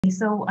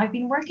So I've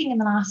been working in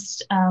the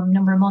last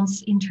number of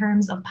months in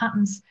terms of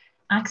patents,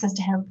 access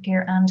to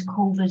healthcare and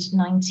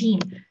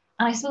COVID-19. And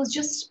I suppose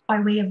just by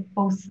way of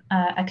both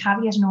a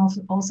caveat and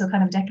also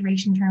kind of a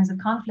declaration in terms of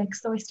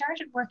conflicts. So I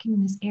started working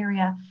in this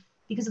area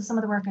because of some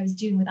of the work I was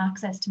doing with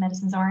Access to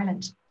Medicines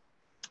Ireland.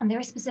 And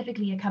they're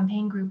specifically a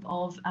campaign group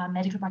of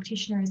medical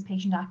practitioners,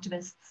 patient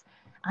activists,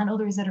 and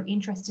others that are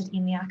interested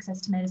in the access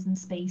to medicine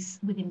space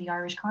within the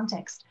Irish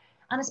context.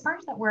 And as part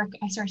of that work,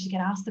 I started to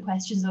get asked the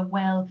questions of,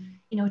 well,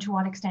 to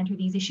what extent are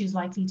these issues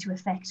likely to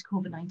affect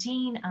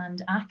COVID-19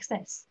 and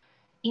access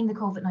in the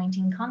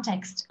COVID-19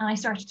 context? And I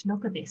started to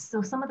look at this.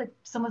 So some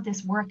of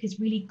this work is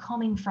really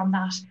coming from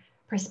that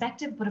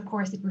perspective, but of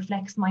course it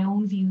reflects my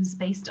own views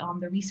based on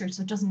the research.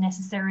 So it doesn't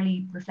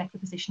necessarily reflect the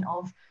position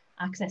of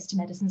Access to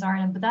Medicines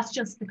Ireland, but that's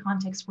just the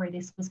context where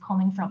this was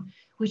coming from,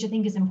 which I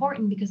think is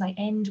important because I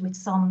end with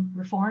some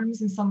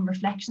reforms and some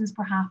reflections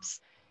perhaps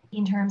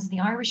in terms of the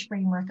Irish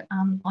framework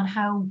on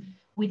how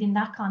within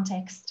that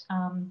context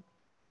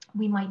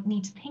we might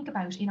need to think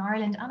about in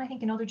Ireland, and I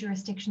think in other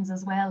jurisdictions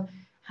as well,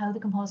 how the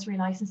compulsory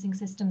licensing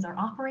systems are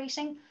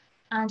operating,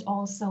 and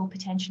also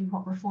potentially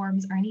what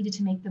reforms are needed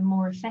to make them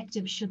more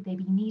effective should they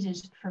be needed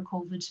for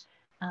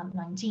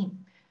COVID-19.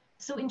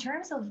 So in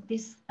terms of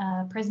this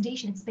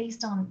presentation, it's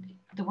based on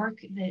the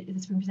work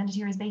that's been presented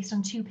here is based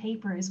on two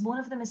papers. One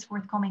of them is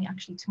forthcoming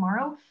actually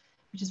tomorrow,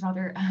 which is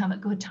rather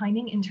good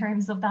timing in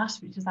terms of that,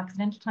 which is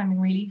accidental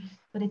timing really,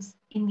 but it's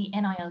in the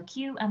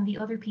NILQ. And the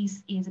other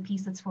piece is a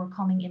piece that's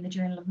forthcoming in the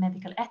Journal of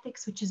Medical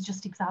Ethics, which is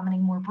just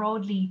examining more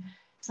broadly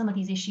some of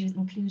these issues,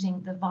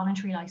 including the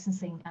voluntary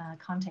licensing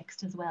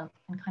context as well,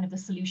 and kind of the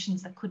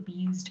solutions that could be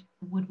used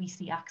would we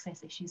see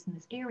access issues in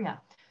this area.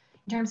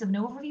 In terms of an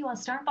overview, I'll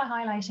start by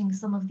highlighting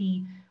some of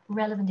the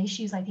relevant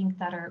issues I think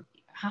that are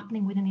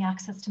happening within the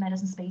access to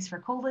medicine space for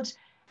COVID,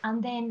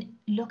 and then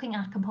looking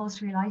at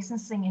compulsory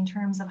licensing in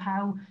terms of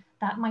how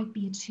that might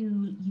be a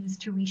tool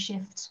used to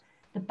reshift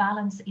the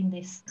balance in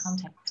this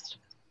context.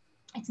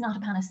 It's not a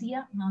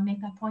panacea, and I'll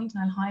make that point,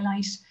 and I'll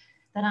highlight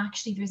that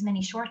actually there's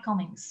many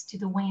shortcomings to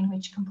the way in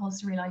which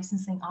compulsory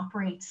licensing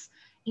operates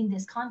in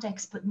this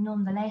context, but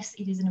nonetheless,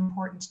 it is an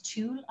important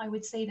tool, I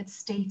would say, that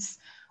states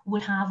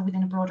would have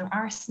within a broader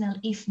arsenal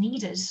if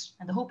needed,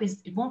 and the hope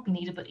is it won't be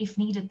needed, but if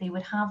needed, they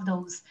would have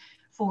those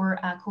for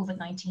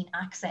COVID-19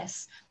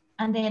 access.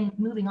 And then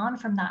moving on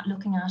from that,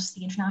 looking at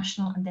the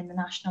international and then the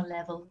national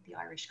level, the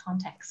Irish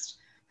context.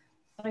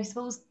 But I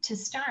suppose to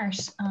start,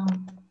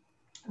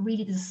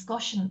 really the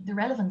discussion, the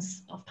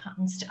relevance of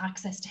patents to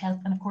access to health,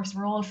 and of course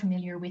we're all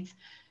familiar with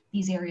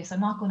these areas, so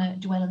I'm not going to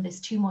dwell on this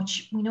too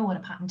much. We know what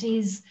a patent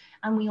is,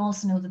 and we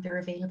also know that they're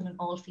available in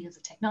all fields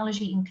of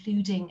technology,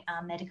 including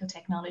medical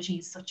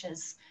technologies such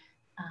as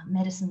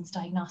medicines,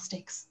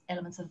 diagnostics,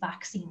 elements of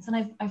vaccines.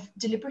 And I've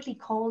deliberately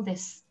called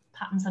this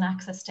patents on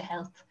access to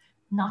health,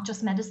 not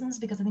just medicines,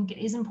 because I think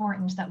it is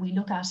important that we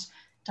look at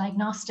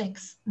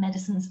diagnostics,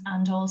 medicines,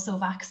 and also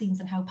vaccines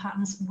and how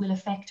patents will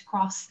affect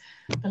across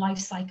the life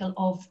cycle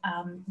of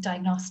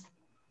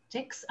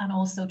diagnostics and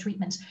also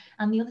treatment.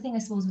 And the other thing, I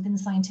suppose, within the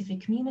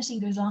scientific community,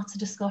 there's lots of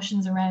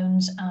discussions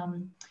around,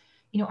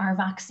 our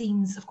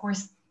vaccines. Of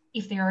course,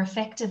 if they are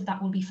effective,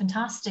 that will be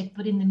fantastic.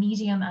 But in the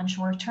medium and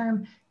short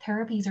term,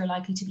 therapies are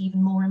likely to be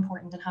even more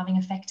important, and having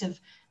effective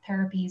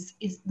therapies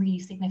is really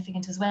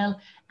significant as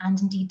well. And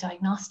indeed,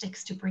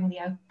 diagnostics to bring the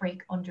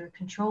outbreak under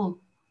control.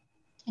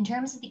 In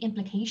terms of the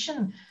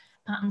implication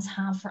patents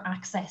have for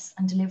access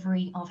and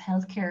delivery of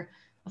healthcare,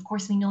 of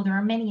course, we know there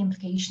are many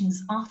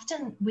implications.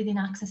 Often within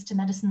access to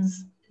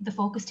medicines, the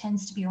focus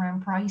tends to be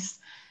around price.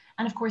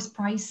 And of course,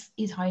 price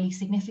is highly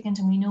significant.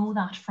 And we know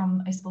that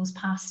from, I suppose,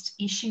 past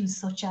issues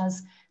such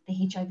as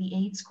the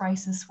HIV/AIDS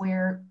crisis,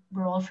 where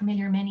we're all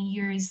familiar, many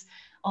years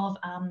of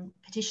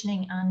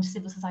petitioning and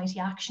civil society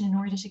action in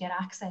order to get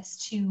access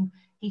to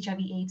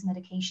HIV/AIDS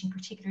medication,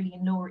 particularly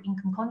in lower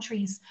income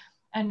countries.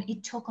 And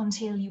it took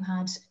until you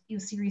had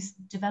serious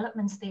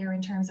developments there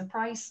in terms of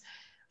price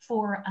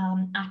for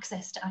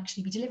access to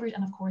actually be delivered,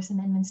 and of course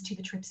amendments to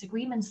the TRIPS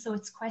agreements. So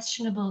it's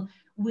questionable,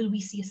 will we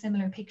see a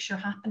similar picture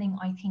happening,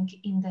 I think,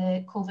 in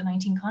the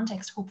COVID-19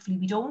 context? Hopefully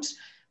we don't,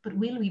 but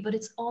will we? But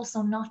it's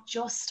also not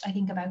just, I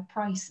think, about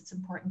price. It's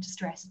important to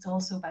stress, it's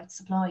also about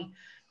supply.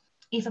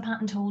 If a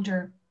patent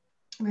holder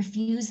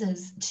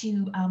refuses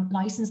to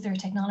license their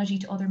technology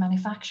to other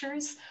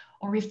manufacturers,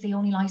 or if they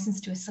only license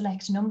to a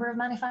select number of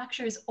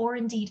manufacturers, or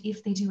indeed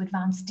if they do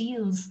advanced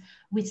deals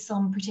with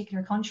some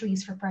particular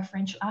countries for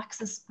preferential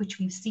access, which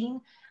we've seen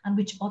and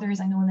which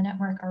others I know in the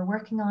network are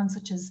working on,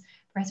 such as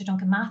Professor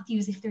Duncan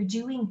Matthews, if they're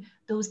doing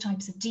those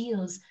types of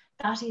deals,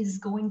 that is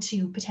going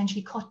to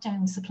potentially cut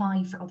down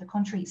supply for other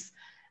countries.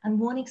 And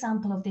one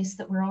example of this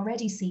that we're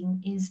already seeing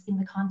is in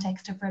the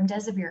context of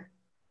remdesivir.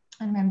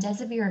 And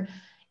remdesivir,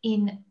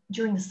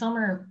 during the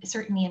summer,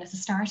 certainly, and at the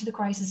start of the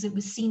crisis, it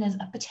was seen as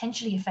a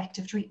potentially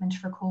effective treatment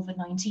for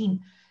COVID-19.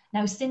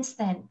 Now, since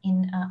then,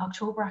 in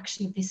October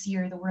actually of this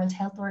year, the World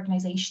Health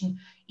Organization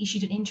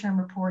issued an interim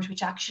report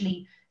which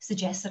actually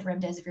suggests that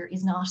remdesivir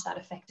is not that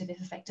effective, if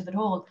effective at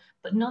all.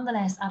 But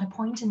nonetheless, at a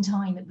point in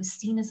time, it was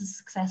seen as a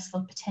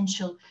successful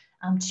potential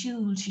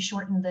tool to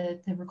shorten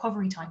the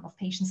recovery time of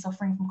patients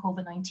suffering from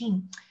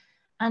COVID-19.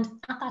 And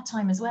at that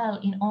time as well,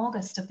 in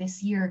August of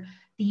this year,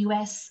 the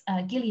US,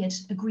 Gilead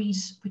agreed,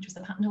 which was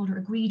the patent holder,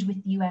 agreed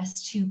with the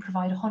US to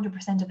provide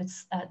 100% of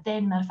its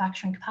then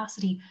manufacturing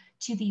capacity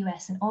to the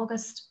US in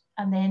August,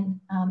 and then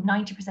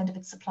 90% of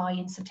its supply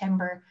in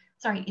September,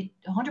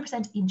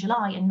 100% in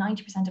July, and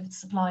 90% of its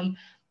supply,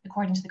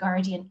 according to The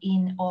Guardian,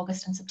 in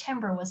August and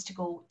September was to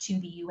go to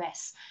the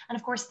US. And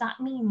of course, that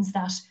means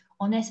that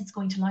unless it's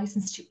going to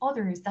license to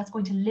others, that's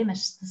going to limit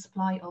the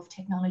supply of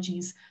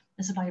technologies,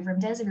 the supply of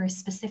remdesivir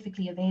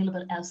specifically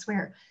available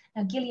elsewhere.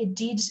 Now, Gilead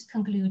did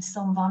conclude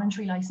some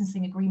voluntary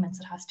licensing agreements,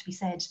 it has to be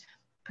said,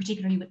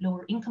 particularly with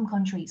lower income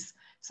countries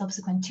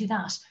subsequent to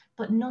that.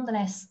 But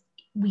nonetheless,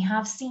 we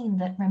have seen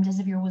that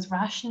remdesivir was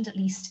rationed, at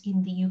least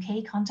in the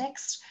UK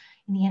context.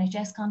 In the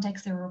NHS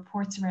context, there were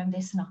reports around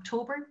this in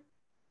October,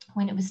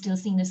 when it was still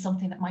seen as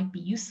something that might be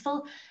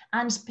useful,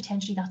 and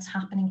potentially that's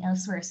happening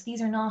elsewhere. So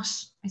these are not,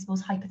 I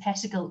suppose,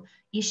 hypothetical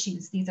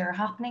issues. These are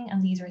happening,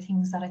 and these are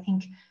things that I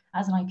think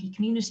as an IP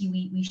community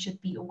we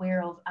should be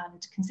aware of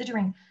and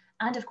considering.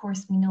 And of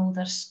course, we know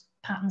that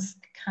patents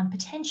can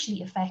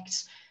potentially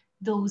affect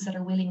those that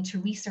are willing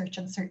to research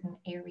on certain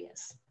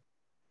areas.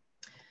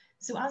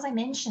 So as I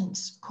mentioned,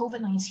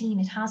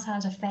 COVID-19, it has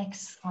had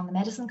effects on the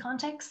medicine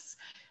contexts,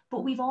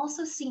 but we've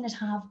also seen it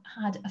have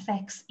had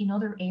effects in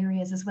other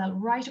areas as well,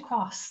 right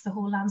across the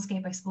whole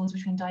landscape, I suppose,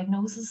 between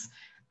diagnosis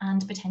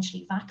and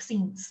potentially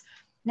vaccines.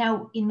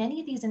 Now, in many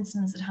of these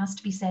instances, it has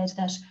to be said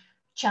that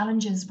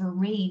challenges were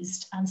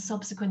raised and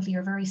subsequently,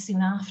 or very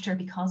soon after,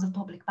 because of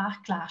public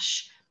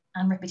backlash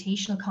and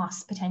reputational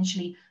costs,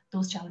 potentially,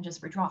 those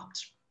challenges were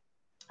dropped.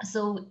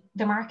 So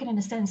the market, in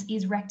a sense,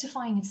 is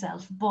rectifying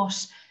itself,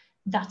 but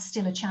that's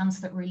still a chance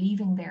that we're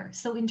leaving there.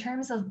 So in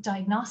terms of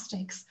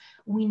diagnostics,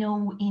 we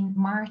know in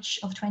March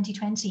of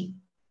 2020,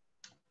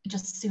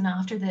 just soon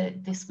after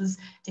this was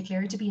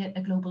declared to be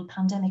a global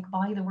pandemic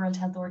by the World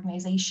Health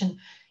Organization,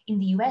 in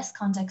the US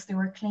context, there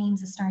were claims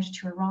that started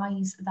to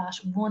arise that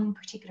one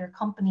particular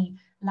company,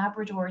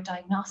 Labrador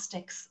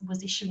Diagnostics,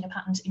 was issuing a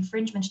patent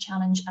infringement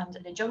challenge and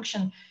an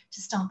injunction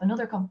to stop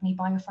another company,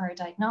 BioFire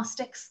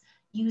Diagnostics,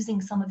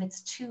 using some of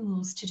its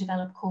tools to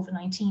develop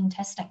COVID-19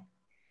 testing.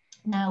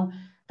 Now,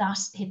 that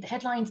hit the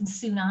headlines, and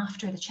soon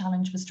after the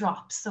challenge was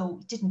dropped. So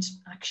it didn't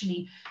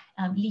actually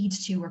lead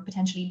to, or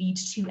potentially lead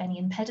to, any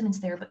impediments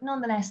there. But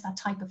nonetheless, that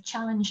type of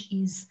challenge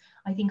is,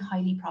 I think,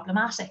 highly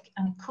problematic,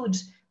 and it could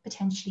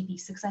potentially be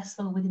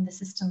successful within the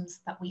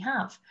systems that we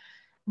have.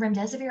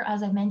 Remdesivir,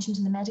 as I mentioned,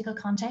 in the medical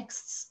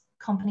contexts,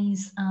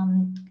 companies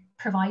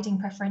providing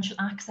preferential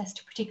access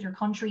to particular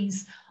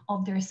countries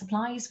of their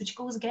supplies, which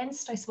goes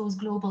against, I suppose,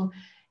 global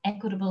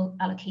equitable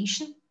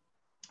allocation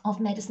of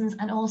medicines,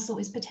 and also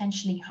is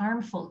potentially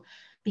harmful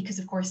because,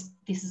 of course,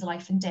 this is a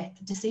life and death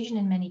decision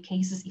in many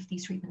cases if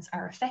these treatments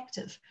are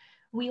effective.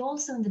 We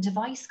also, in the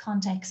device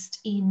context,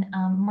 in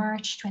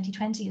March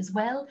 2020 as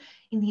well,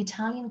 in the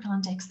Italian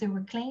context, there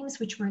were claims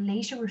which were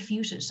later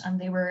refuted, and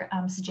they were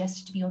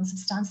suggested to be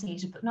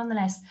unsubstantiated, but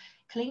nonetheless,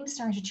 claims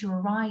started to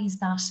arise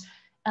that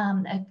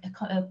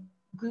a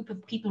group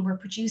of people were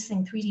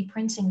producing 3D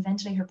printing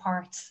ventilator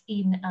parts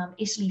in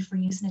Italy for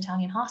use in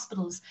Italian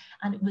hospitals,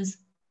 and it was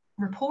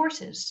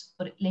reported,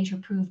 but it later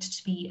proved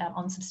to be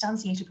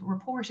unsubstantiated, but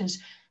reported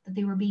that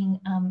they were being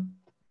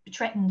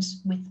threatened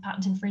with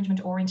patent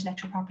infringement or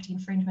intellectual property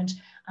infringement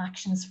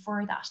actions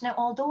for that. Now,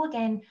 although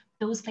again,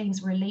 those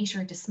claims were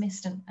later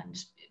dismissed and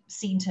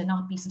seen to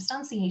not be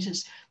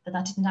substantiated,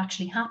 that didn't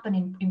actually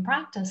happen in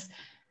practice,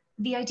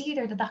 the idea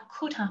there that that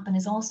could happen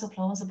is also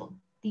plausible.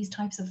 These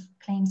types of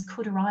claims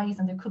could arise,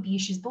 and there could be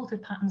issues both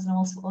with patents and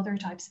also other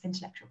types of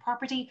intellectual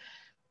property.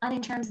 And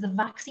in terms of the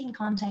vaccine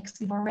context,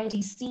 we've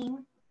already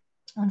seen,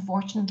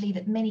 unfortunately,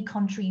 that many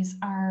countries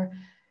are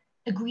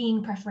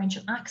agreeing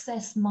preferential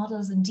access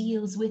models and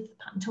deals with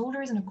patent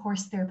holders, and of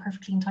course they're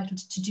perfectly entitled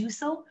to do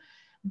so,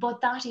 but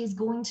that is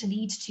going to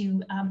lead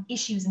to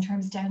issues in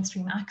terms of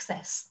downstream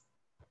access.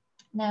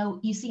 Now,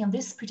 you see on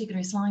this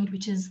particular slide,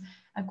 which is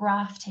a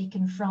graph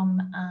taken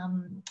from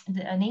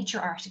a Nature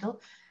article,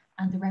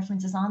 and the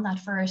references on that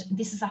for it,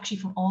 this is actually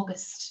from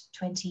August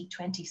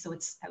 2020, so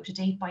it's out of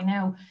date by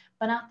now,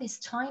 but at this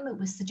time it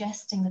was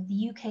suggesting that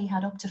the UK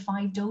had up to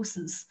 5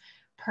 doses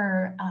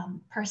per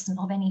person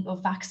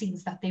of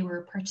vaccines that they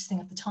were purchasing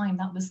at the time.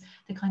 That was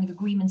the kind of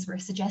agreements we're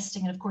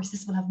suggesting. And of course,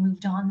 this will have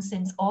moved on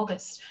since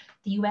August.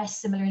 The US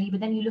similarly, but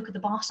then you look at the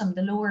bottom,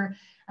 the lower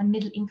and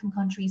middle income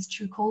countries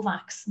through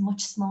COVAX,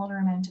 much smaller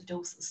amount of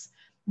doses.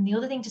 And the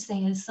other thing to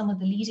say is some of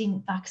the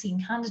leading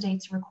vaccine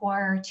candidates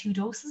require 2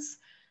 doses.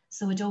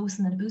 So a dose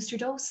and then a booster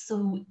dose.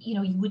 So, you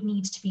know, you would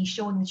need to be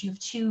showing that you have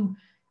 2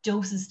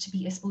 doses to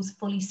be, I suppose,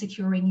 fully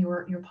securing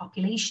your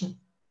population,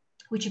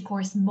 which of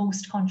course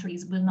most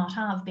countries will not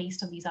have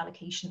based on these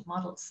allocation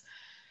models.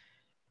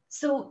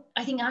 So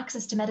I think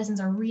access to medicines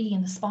are really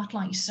in the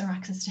spotlight, or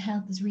access to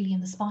health is really in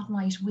the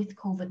spotlight with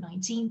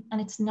COVID-19. And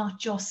it's not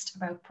just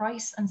about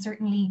price. And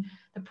certainly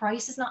the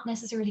price is not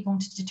necessarily going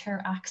to deter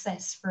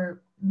access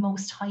for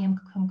most high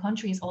income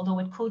countries, although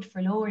it could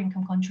for lower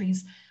income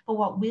countries. But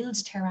what will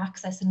deter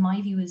access, in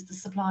my view, is the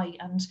supply.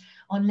 And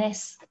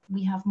unless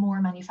we have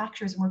more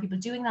manufacturers and more people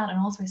doing that, and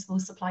also I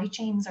suppose supply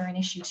chains are an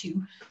issue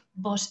too.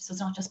 But so it's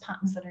not just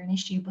patents that are an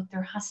issue, but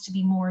there has to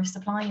be more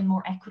supply and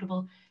more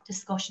equitable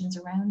discussions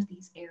around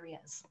these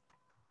areas.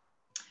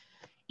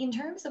 In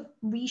terms of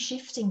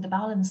reshifting the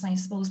balance, I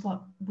suppose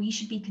what we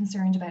should be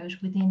concerned about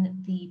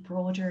within the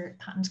broader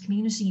patent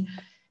community,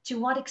 to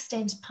what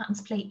extent patents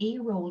play a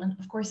role. And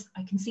of course,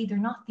 I can see they're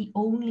not the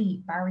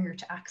only barrier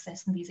to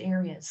access in these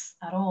areas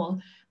at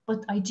all,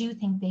 but I do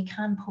think they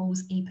can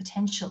pose a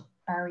potential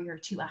barrier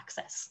to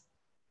access.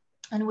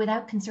 And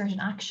without concerted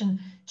action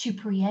to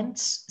preempt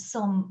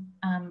some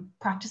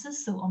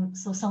practices,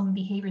 so some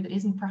behaviour that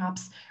isn't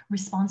perhaps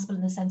responsible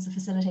in the sense of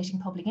facilitating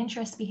public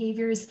interest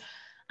behaviours,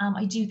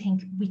 I do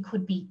think we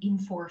could be in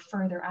for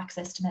further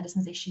access to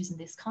medicines issues in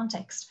this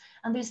context.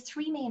 And there's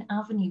three main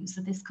avenues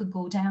that this could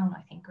go down,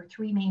 I think, or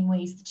three main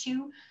ways. The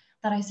two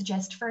that I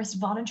suggest: first,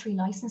 voluntary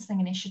licensing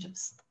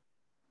initiatives.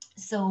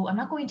 So I'm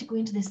not going to go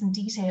into this in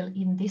detail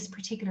in this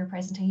particular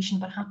presentation,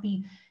 but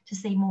happy to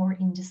say more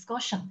in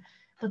discussion.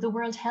 But the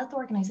World Health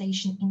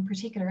Organization in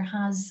particular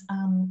has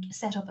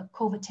set up a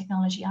COVID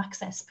technology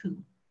access pool.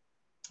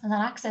 And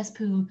that access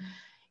pool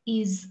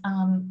is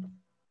a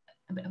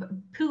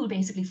pool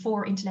basically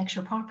for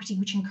intellectual property,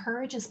 which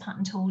encourages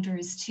patent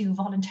holders to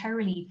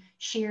voluntarily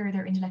share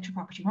their intellectual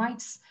property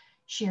rights,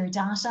 share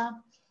data,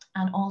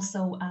 and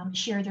also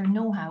share their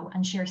know-how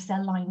and share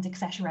cell lines,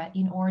 etc.,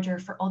 in order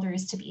for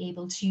others to be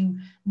able to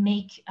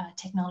make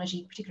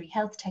technology, particularly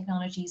health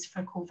technologies,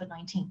 for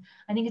COVID-19.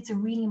 I think it's a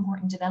really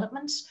important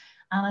development.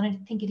 And I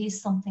think it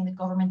is something that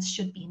governments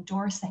should be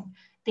endorsing.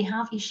 They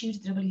have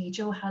issued, the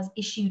WHO has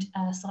issued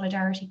a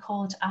solidarity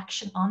call to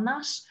action on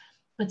that.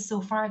 But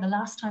so far, the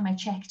last time I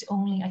checked,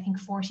 only I think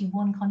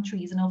 41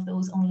 countries, and of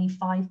those only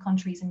 5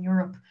 countries in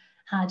Europe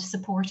had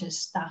supported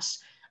that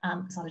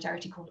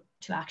solidarity call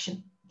to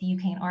action. The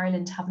UK and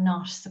Ireland have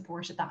not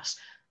supported that.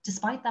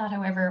 Despite that,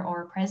 however,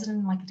 our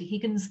president, Michael D.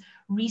 Higgins,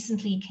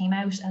 recently came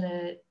out at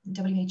a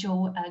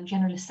WHO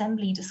General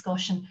Assembly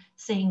discussion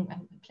saying,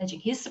 and pledging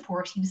his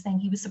support. He was saying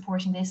he was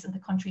supporting this and the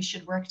countries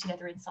should work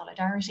together in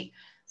solidarity.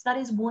 So that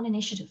is one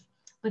initiative,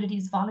 but it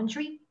is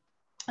voluntary.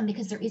 And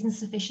because there isn't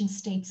sufficient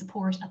state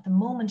support at the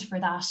moment for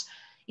that,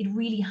 it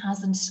really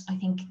hasn't, I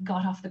think,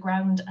 got off the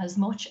ground as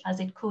much as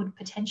it could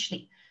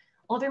potentially.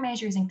 Other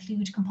measures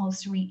include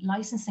compulsory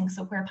licensing.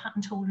 So where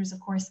patent holders, of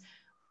course,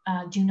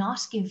 do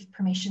not give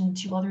permission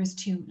to others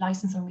to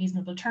license on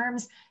reasonable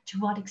terms, to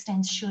what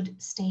extent should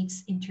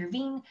states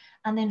intervene?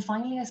 And then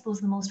finally, I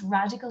suppose the most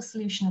radical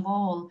solution of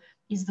all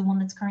is the one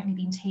that's currently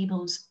being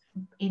tabled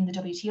in the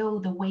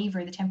WTO, the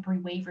waiver, the temporary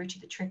waiver to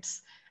the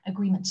TRIPS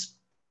agreement.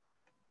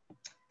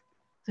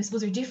 So I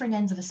suppose there are different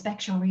ends of a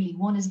spectrum, really.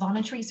 One is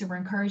voluntary, so we're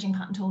encouraging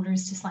patent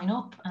holders to sign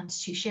up and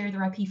to share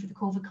their IP for the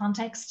COVID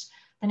context.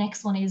 The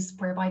next one is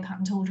whereby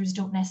patent holders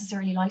don't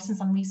necessarily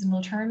license on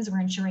reasonable terms. We're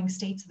ensuring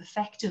states have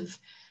effective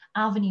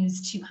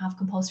avenues to have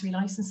compulsory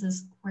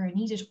licenses where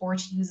needed or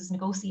to use as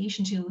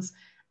negotiation tools.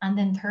 And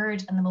then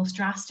third, and the most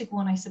drastic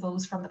one, I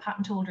suppose, from the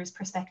patent holder's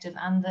perspective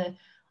and the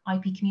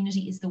IP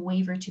community, is the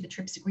waiver to the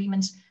TRIPS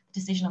agreement, the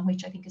decision on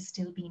which I think is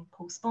still being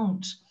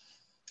postponed.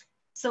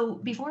 So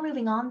before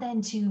moving on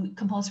then to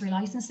compulsory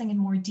licensing in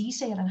more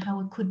detail and how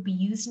it could be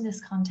used in this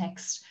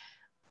context,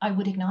 I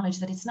would acknowledge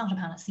that it's not a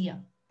panacea,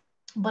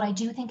 but I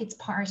do think it's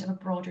part of a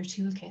broader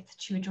toolkit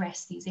to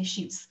address these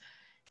issues.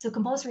 So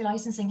compulsory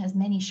licensing has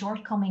many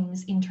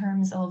shortcomings in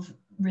terms of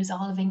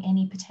resolving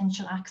any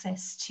potential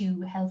access to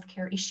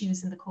healthcare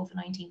issues in the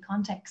COVID-19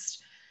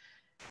 context.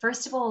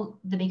 First of all,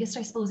 the biggest,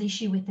 I suppose,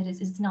 issue with it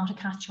is it's not a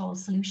catch-all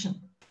solution.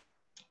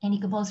 Any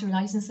compulsory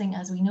licensing,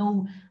 as we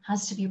know,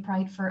 has to be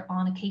applied for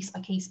on a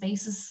case-by-case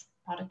basis,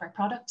 product by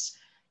product.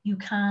 You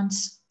can't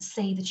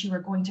say that you are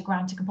going to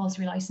grant a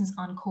compulsory license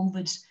on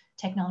COVID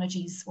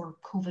technologies or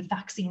COVID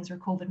vaccines or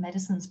COVID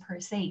medicines per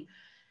se.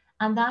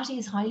 And that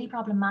is highly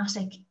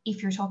problematic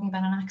if you're talking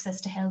about an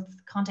access to health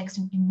context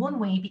in one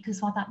way,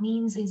 because what that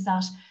means is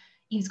that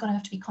it's going to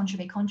have to be country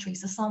by country.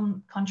 So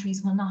some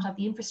countries will not have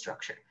the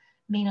infrastructure,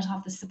 may not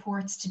have the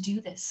supports to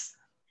do this.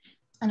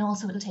 And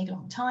also it'll take a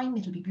long time,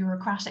 it'll be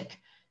bureaucratic.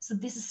 So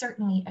this is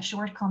certainly a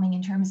shortcoming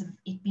in terms of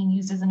it being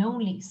used as an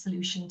only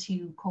solution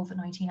to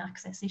COVID-19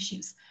 access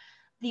issues.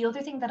 The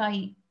other thing that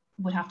I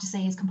would have to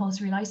say is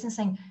compulsory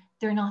licensing,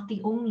 patents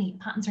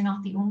are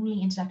not the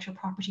only intellectual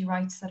property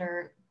rights that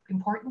are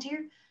important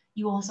here.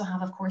 You also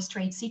have, of course,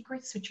 trade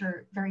secrets, which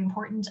are very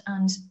important,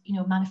 and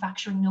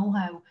manufacturing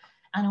know-how,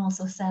 and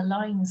also cell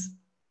lines.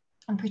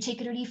 And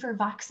particularly for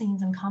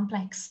vaccines and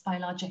complex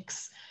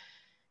biologics,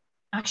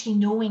 actually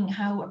knowing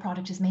how a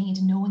product is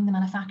made, knowing the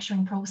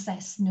manufacturing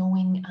process,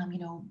 knowing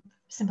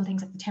simple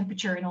things like the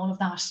temperature and all of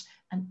that,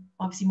 and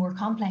obviously more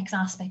complex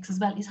aspects as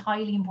well, is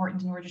highly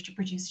important in order to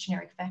produce a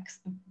generic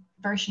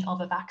version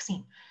of a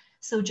vaccine.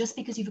 So just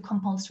because you have a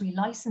compulsory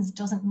license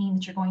doesn't mean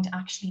that you're going to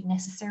actually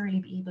necessarily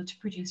be able to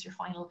produce your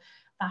final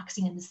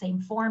vaccine in the same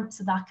form.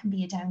 So that can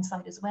be a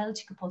downside as well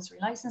to compulsory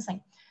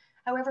licensing.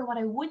 However, what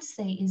I would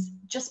say is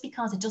just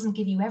because it doesn't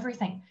give you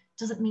everything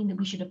doesn't mean that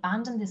we should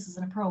abandon this as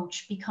an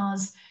approach,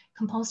 because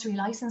compulsory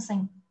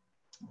licensing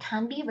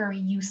can be a very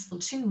useful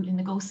tool in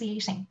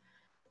negotiating.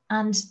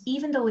 And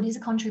even though it is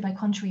a country by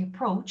country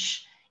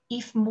approach,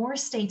 if more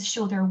states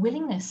show their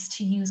willingness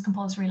to use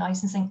compulsory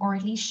licensing, or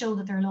at least show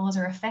that their laws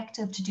are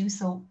effective to do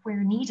so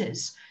where needed,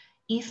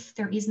 if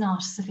there is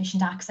not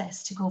sufficient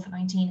access to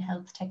COVID-19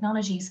 health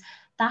technologies,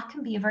 that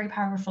can be a very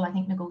powerful, I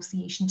think,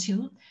 negotiation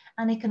tool.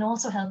 And it can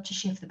also help to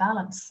shift the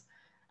balance.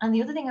 And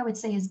the other thing I would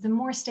say is the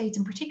more states,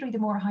 and particularly the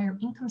more higher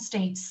income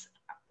states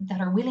that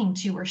are willing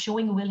to, or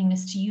showing a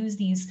willingness to use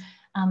these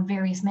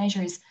various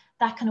measures,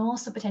 that can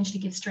also potentially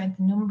give strength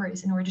in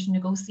numbers in order to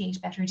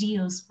negotiate better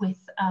deals with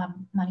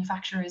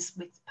manufacturers,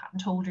 with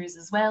patent holders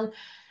as well.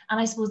 And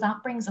I suppose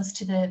that brings us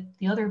to the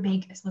other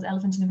big, I suppose,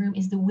 elephant in the room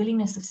is the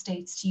willingness of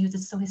states to use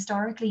it. So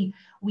historically,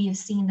 we have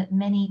seen that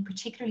many,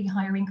 particularly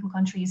higher income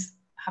countries,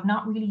 have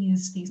not really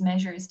used these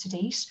measures to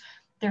date.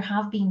 There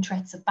have been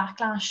threats of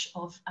backlash,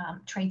 of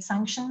trade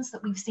sanctions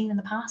that we've seen in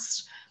the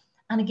past.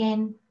 And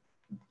again,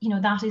 you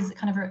know, that is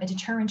kind of a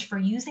deterrent for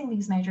using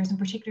these measures, and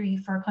particularly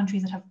for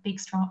countries that have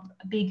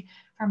big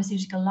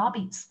pharmaceutical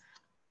lobbies.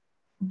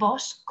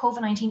 But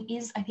COVID-19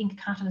 is, I think, a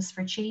catalyst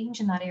for change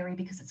in that area,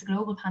 because it's a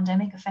global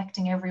pandemic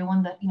affecting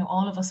everyone that, you know,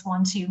 all of us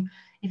want to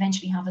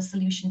eventually have a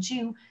solution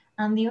to.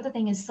 And the other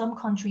thing is some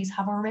countries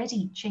have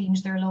already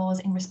changed their laws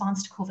in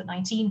response to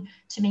COVID-19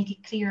 to make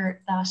it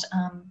clear that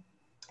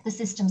the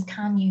systems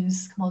can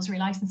use compulsory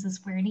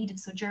licenses where needed.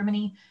 So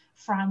Germany,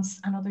 France,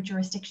 and other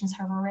jurisdictions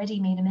have already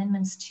made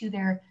amendments to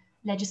their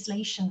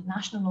legislation,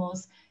 national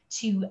laws,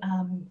 to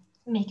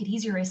make it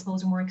easier, I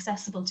suppose, or more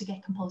accessible to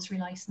get compulsory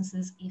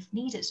licenses if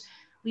needed.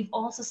 We've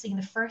also seen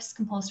the first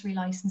compulsory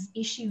license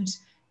issued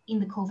in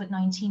the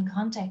COVID-19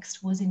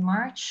 context was in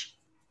March,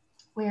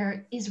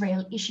 where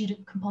Israel issued a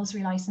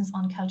compulsory license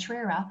on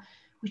Caltrera,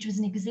 which was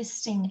an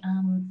existing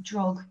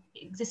drug,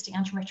 existing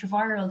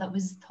antiretroviral that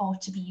was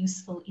thought to be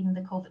useful in the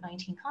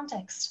COVID-19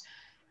 context.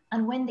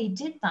 And when they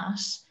did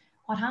that,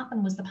 what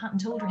happened was the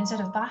patent holder,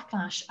 instead of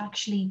backlash,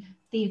 actually,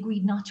 they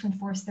agreed not to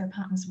enforce their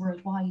patents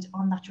worldwide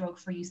on that drug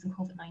for use in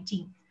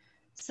COVID-19.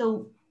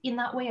 So in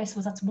that way, I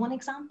suppose that's one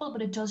example,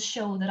 but it does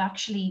show that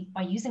actually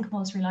by using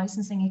compulsory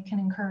licensing, it can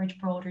encourage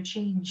broader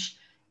change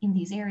in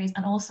these areas.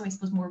 And also, I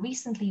suppose more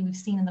recently, we've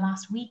seen in the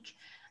last week,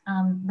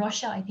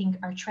 Russia, I think,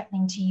 are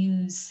threatening to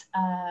use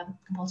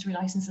compulsory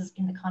licenses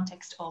in the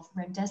context of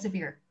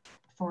remdesivir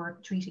for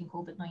treating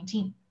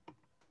COVID-19.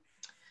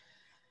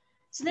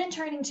 So then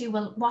turning to,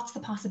 well, what's the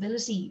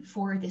possibility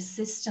for this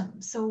system?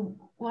 So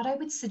what I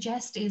would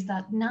suggest is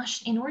that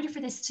in order for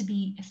this to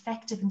be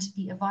effective and to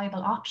be a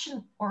viable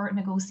option or a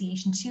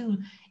negotiation tool,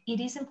 it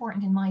is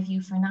important, in my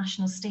view, for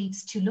national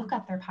states to look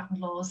at their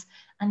patent laws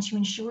and to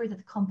ensure that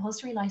the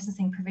compulsory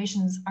licensing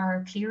provisions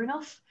are clear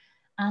enough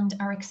and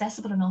are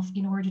accessible enough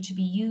in order to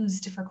be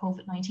used for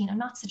COVID-19. I'm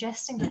not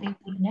suggesting that they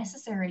would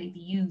necessarily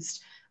be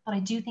used, but I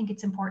do think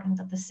it's important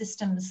that the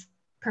systems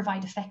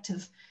provide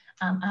effective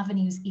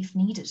avenues if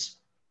needed,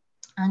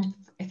 and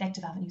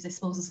effective avenues, I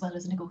suppose, as well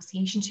as a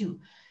negotiation tool.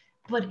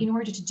 But in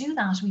order to do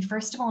that, we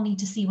first of all need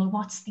to see, well,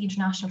 what's the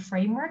international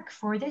framework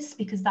for this?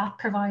 Because that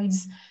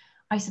provides,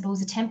 I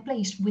suppose, a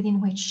template within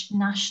which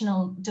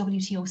national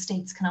WTO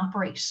states can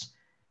operate.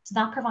 So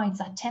that provides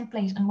that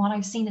template. And what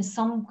I've seen is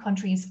some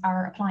countries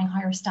are applying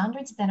higher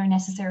standards than are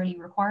necessarily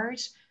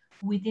required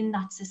within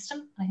that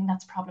system. I think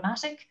that's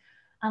problematic.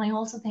 And I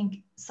also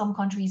think some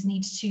countries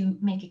need to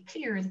make it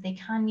clear that they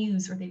can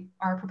use, or they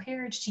are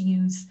prepared to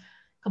use,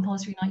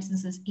 compulsory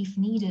licenses if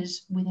needed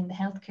within the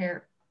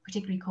healthcare,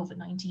 particularly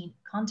COVID-19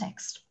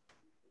 context.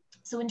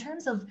 So in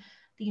terms of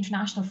the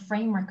international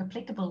framework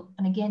applicable,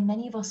 and again,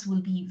 many of us will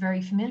be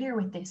very familiar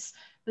with this,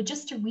 but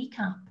just to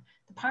recap,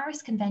 the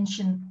Paris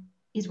Convention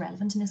is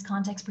relevant in this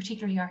context,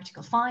 particularly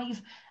Article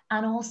 5,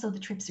 and also the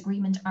TRIPS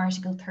Agreement,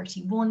 Article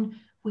 31,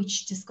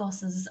 which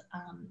discusses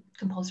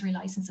compulsory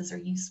licenses or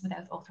use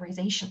without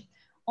authorization.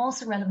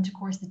 Also relevant, of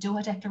course, the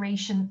Doha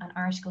Declaration and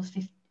Article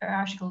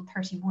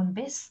 31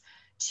 bis,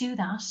 to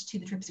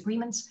the TRIPS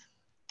agreement.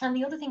 And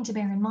the other thing to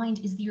bear in mind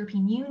is the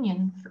European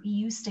Union for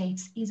EU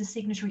states is a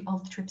signatory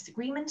of the TRIPS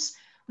agreement,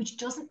 which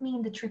doesn't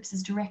mean that TRIPS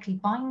is directly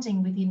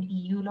binding within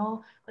EU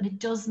law, but it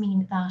does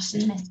mean that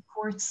domestic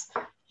courts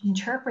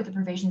interpret the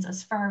provisions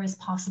as far as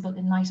possible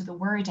in light of the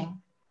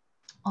wording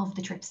of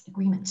the TRIPS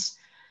agreement.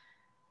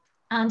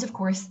 And of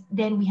course,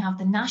 then we have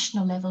the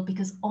national level,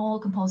 because all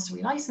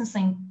compulsory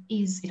licensing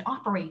it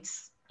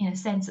operates, in a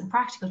sense, in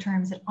practical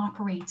terms, it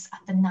operates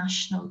at the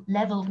national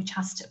level, which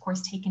has to, of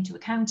course, take into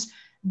account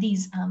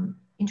these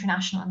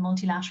international and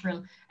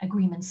multilateral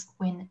agreements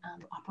when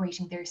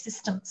operating their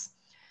systems.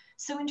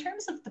 So in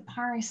terms of the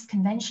Paris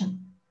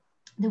Convention,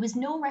 there was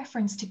no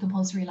reference to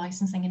compulsory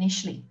licensing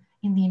initially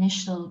in the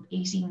initial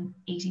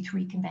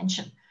 1883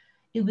 convention.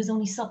 It was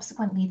only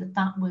subsequently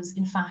that was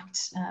in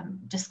fact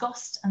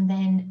discussed, and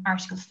then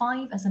Article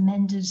 5, as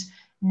amended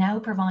now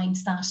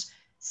provides that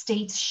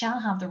states shall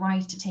have the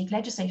right to take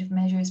legislative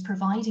measures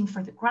providing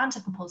for the grant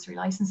of compulsory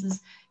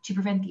licenses to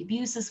prevent the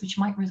abuses which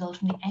might result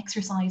from the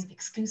exercise of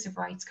exclusive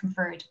rights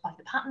conferred by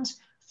the patent,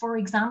 for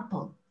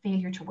example,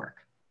 failure to work.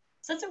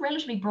 So that's a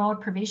relatively broad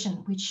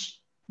provision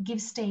which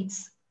gives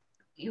states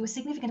a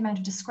significant amount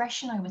of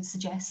discretion, I would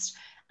suggest.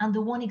 And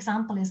the one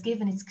example is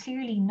given, it's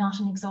clearly not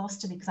an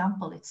exhaustive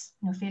example. It's,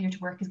 failure to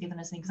work is given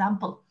as an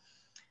example.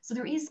 So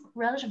there is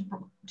relative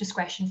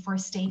discretion for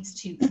states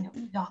to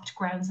adopt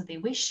grounds that they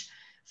wish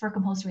for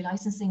compulsory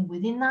licensing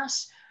within that.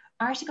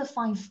 Article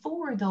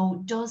 5.4,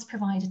 though, does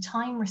provide a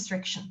time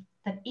restriction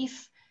that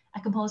if a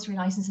compulsory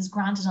license is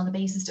granted on the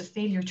basis of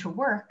failure to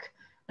work,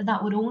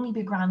 that would only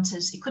be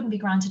granted, it couldn't be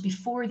granted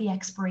before the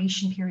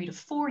expiration period of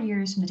 4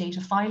 years from the date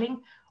of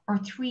filing or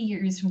 3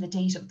 years from the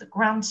date of the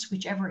grant,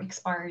 whichever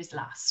expires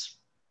last.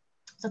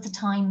 So it's a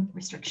time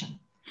restriction.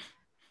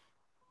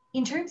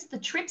 In terms of the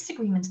TRIPS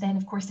agreement, then,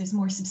 of course, there's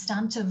more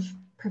substantive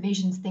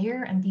provisions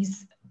there, and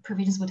these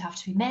provisions would have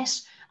to be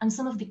met. And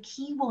some of the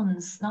key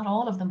ones, not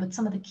all of them, but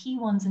some of the key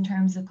ones in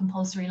terms of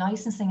compulsory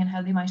licensing and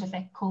how they might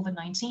affect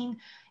COVID-19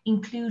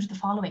 include the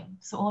following.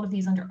 So all of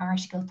these under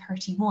Article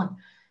 31.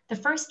 The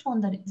first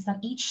one is that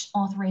each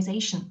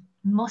authorization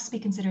must be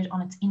considered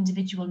on its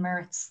individual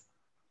merits.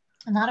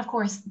 And that, of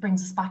course,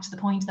 brings us back to the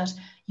point that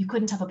you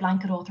couldn't have a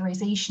blanket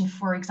authorization,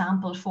 for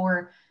example,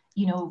 for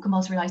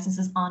compulsory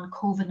licenses on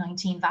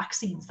COVID-19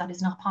 vaccines. That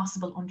is not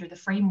possible under the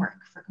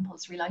framework for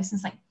compulsory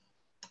licensing.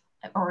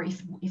 Or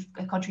if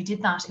a country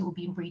did that, it would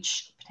be in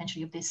breach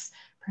potentially of this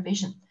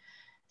provision.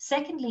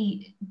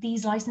 Secondly,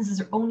 these licenses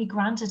are only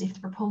granted if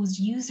the proposed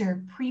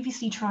user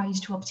previously tried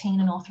to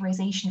obtain an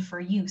authorization for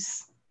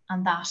use,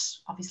 and that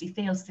obviously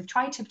fails. They've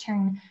tried to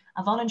obtain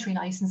a voluntary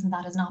license and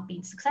that has not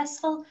been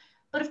successful.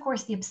 But of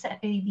course, the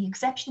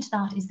exception to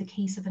that is the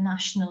case of a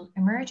national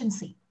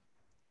emergency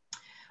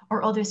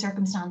or other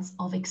circumstance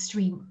of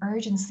extreme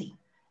urgency.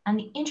 And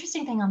the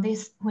interesting thing on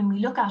this, when we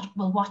look at,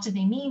 well, what do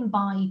they mean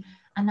by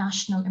a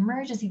national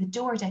emergency? The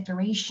Doha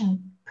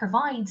Declaration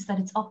provides that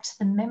it's up to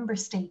the member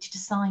state to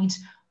decide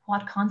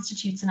what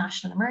constitutes a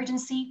national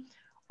emergency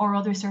or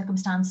other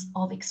circumstance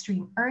of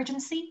extreme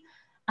urgency.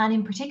 And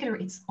in particular,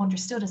 it's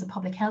understood as a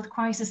public health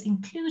crisis,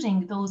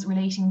 including those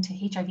relating to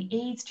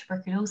HIV/AIDS,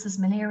 tuberculosis,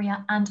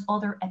 malaria, and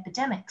other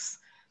epidemics.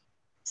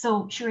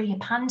 So surely a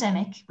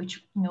pandemic,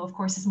 which, of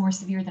course, is more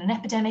severe than an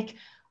epidemic,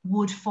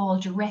 would fall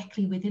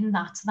directly within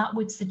that. So that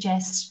would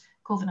suggest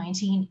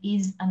COVID-19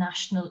 is a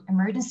national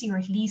emergency, or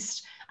at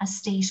least a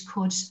state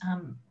could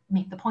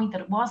make the point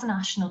that it was a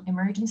national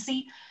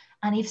emergency.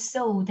 And if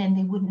so, then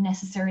they wouldn't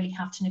necessarily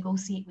have to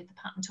negotiate with the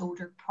patent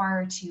holder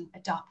prior to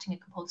adopting a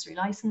compulsory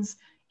license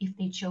if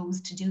they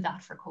chose to do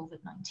that for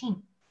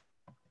COVID-19,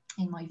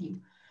 in my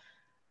view.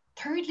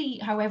 Thirdly,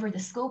 however, the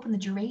scope and the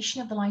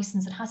duration of the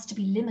license, it has to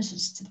be limited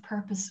to the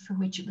purpose for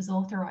which it was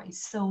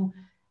authorised. So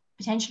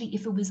potentially,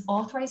 if it was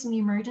authorised in the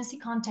emergency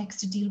context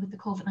to deal with the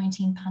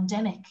COVID-19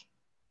 pandemic,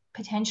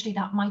 potentially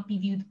that might be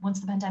viewed, once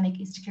the pandemic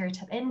is declared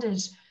to have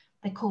ended,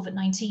 that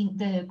COVID-19,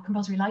 the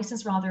compulsory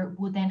license rather,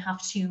 would then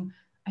have to,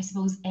 I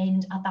suppose,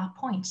 end at that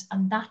point.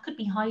 And that could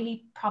be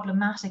highly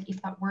problematic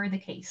if that were the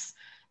case.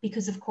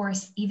 Because of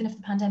course, even if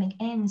the pandemic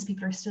ends,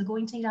 people are still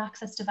going to need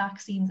access to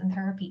vaccines and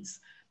therapies.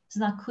 So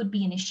that could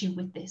be an issue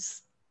with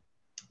this.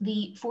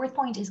 The fourth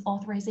point is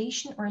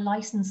authorization or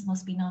license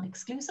must be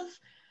non-exclusive.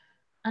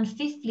 And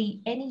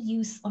fifthly, any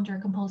use under a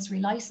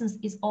compulsory license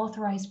is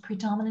authorized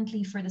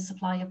predominantly for the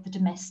supply of the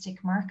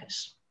domestic market.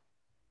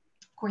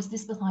 Of course,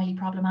 this was highly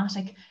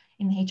problematic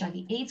in the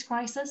HIV/AIDS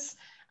crisis.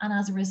 And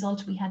as a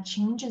result, we had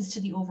changes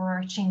to the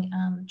overarching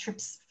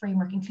TRIPS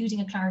framework,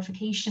 including a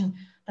clarification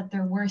that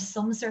there were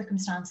some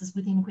circumstances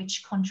within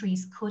which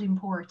countries could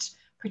import,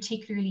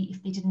 particularly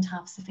if they didn't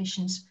have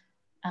sufficient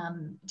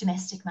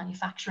domestic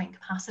manufacturing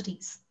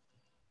capacities.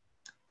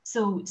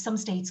 So some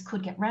states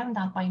could get around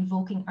that by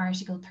invoking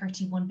Article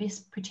 31 bis,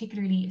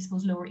 particularly, I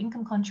suppose, lower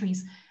income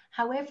countries.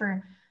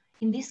 However,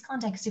 in this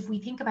context, if we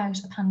think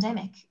about a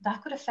pandemic,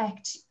 that could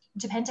affect,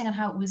 depending on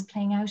how it was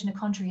playing out in a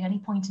country at any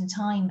point in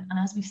time, and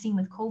as we've seen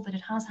with COVID,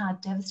 it has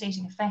had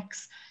devastating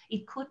effects.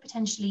 It could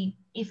potentially,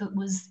 if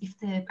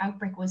the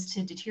outbreak was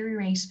to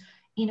deteriorate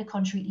in a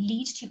country,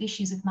 lead to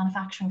issues with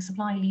manufacturing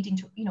supply, leading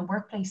to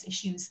workplace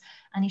issues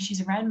and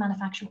issues around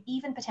manufacturing,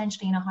 even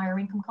potentially in a higher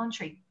income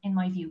country, in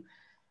my view.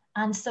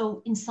 And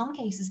so in some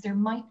cases, there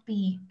might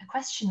be a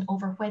question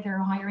over whether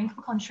a higher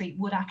income country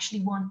would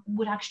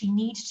actually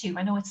need to,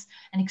 I know it's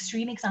an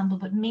extreme example,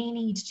 but may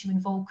need to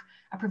invoke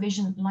a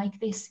provision like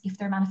this if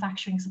their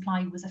manufacturing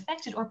supply was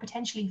affected, or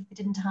potentially if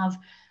they didn't have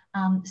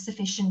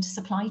sufficient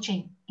supply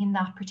chain in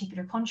that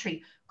particular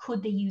country.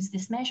 Could they use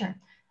this measure?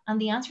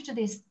 And the answer to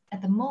this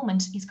at the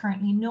moment is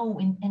currently no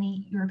in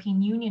any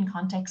European Union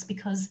context,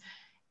 because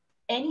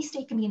any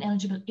state can be an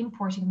eligible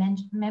importing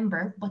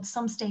member, but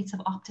some states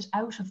have opted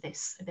out of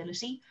this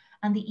ability,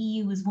 and the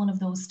EU is one of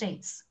those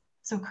states.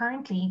 So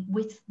currently,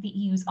 with the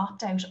EU's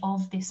opt-out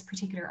of this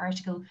particular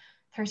Article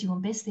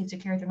 31 bis, they've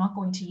declared they're not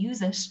going to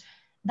use it.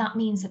 That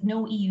means that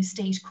no EU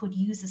state could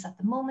use this at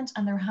the moment,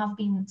 and there have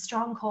been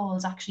strong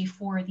calls actually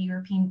for the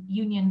European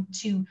Union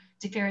to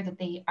declare that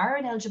they are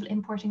an eligible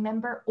importing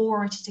member,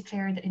 or to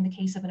declare that in the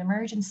case of an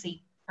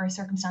emergency or a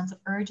circumstance of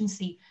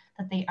urgency,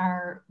 that they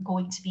are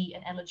going to be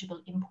an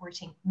eligible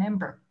importing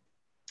member.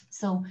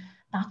 So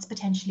that's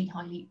potentially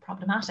highly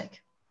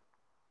problematic,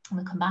 and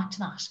we'll come back to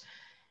that.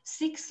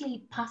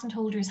 Sixthly, patent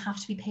holders have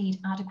to be paid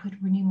adequate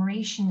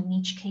remuneration in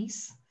each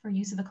case for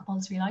use of a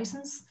compulsory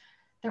license.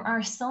 There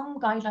are some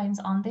guidelines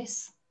on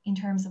this in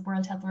terms of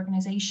World Health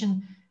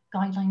Organization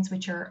guidelines,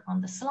 which are on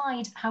the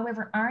slide.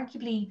 However,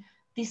 arguably,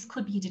 this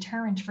could be a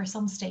deterrent for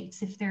some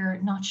states if they're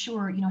not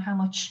sure, how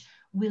much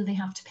will they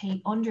have to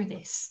pay under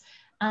this.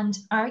 And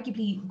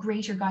arguably,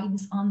 greater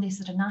guidance on this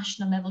at a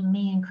national level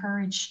may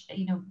encourage,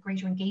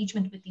 greater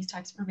engagement with these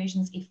types of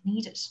provisions if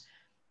needed.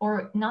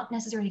 Or not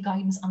necessarily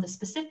guidance on the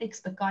specifics,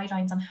 but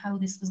guidelines on how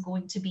this was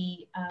going to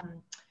be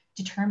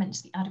determined,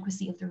 the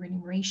adequacy of the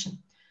remuneration.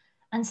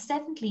 And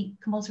seventhly,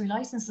 compulsory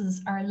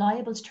licenses are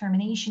liable to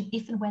termination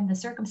if and when the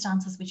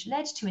circumstances which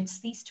led to it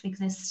cease to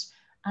exist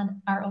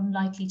and are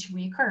unlikely to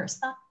reoccur. So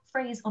that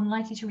phrase,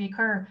 unlikely to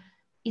reoccur,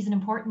 is an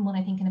important one,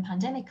 I think, in a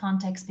pandemic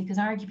context, because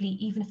arguably,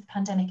 even if the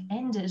pandemic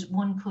ended,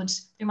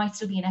 there might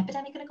still be an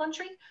epidemic in a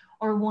country,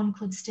 or one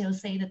could still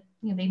say that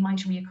they might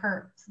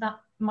reoccur. So that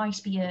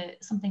might be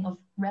something of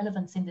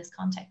relevance in this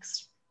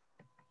context.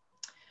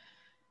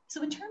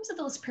 So in terms of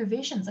those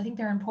provisions, I think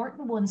they're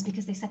important ones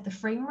because they set the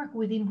framework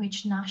within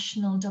which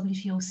national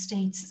WTO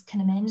states can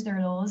amend their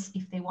laws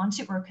if they want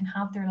to, or can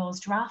have their laws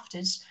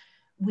drafted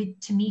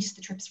to meet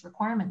the TRIPS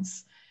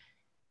requirements.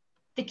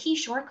 The key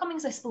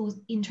shortcomings, I suppose,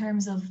 in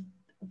terms of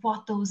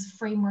what that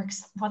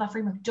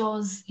framework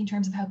does in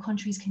terms of how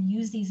countries can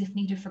use these if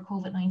needed for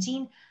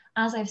COVID-19,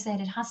 as I've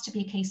said, it has to be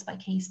a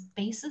case-by-case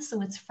basis,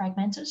 so it's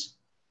fragmented.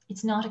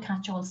 It's not a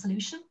catch-all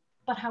solution,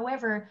 but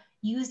however,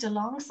 used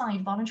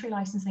alongside voluntary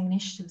licensing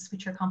initiatives,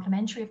 which are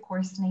complementary, of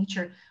course, to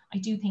nature, I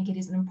do think it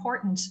is an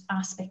important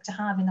aspect to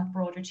have in that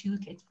broader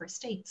toolkit for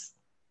states.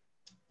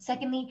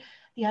 Secondly,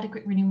 the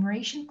adequate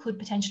remuneration could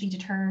potentially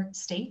deter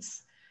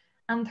states.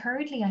 And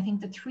thirdly, I think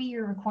the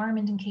 3-year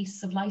requirement in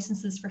cases of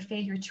licenses for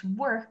failure to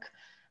work,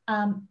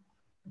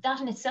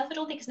 that in itself I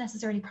don't think is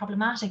necessarily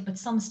problematic, but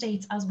some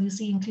states, as we'll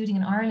see, including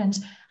in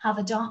Ireland, have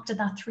adopted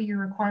that 3-year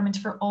requirement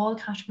for all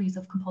categories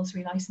of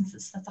compulsory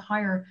licenses. That's a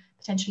higher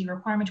potentially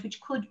requirement,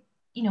 which could,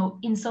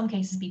 in some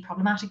cases be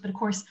problematic, but of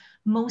course,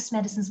 most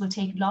medicines will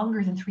take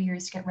longer than 3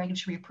 years to get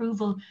regulatory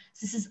approval.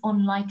 So this is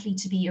unlikely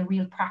to be a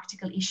real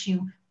practical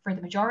issue for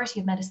the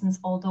majority of medicines,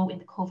 although in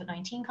the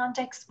COVID-19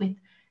 context, with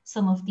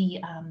some of the,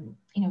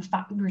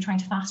 we were trying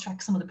to fast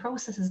track some of the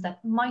processes,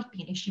 that might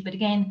be an issue, but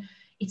again,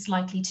 it's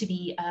likely to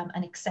be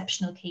an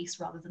exceptional case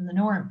rather than the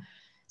norm.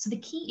 So the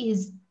key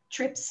is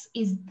TRIPS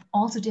is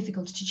also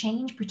difficult to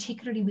change,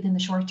 particularly within the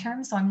short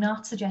term. So I'm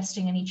not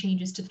suggesting any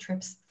changes to the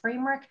TRIPS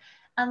framework.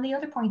 And the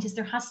other point is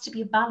there has to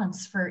be a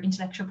balance for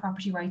intellectual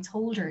property rights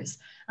holders.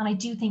 And I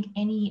do think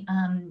any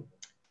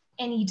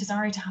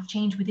desire to have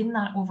change within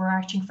that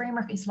overarching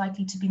framework is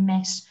likely to be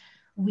met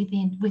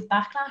with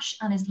backlash,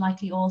 and is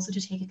likely also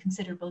to take a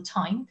considerable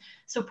time.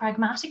 So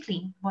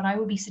pragmatically, what I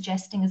would be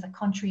suggesting is that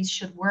countries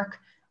should work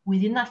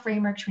within that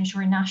framework to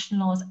ensure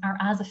national laws are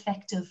as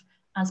effective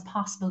as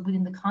possible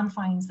within the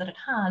confines that it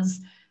has.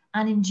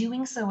 And in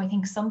doing so, I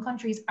think some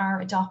countries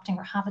are adopting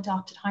or have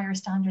adopted higher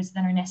standards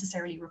than are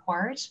necessarily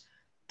required.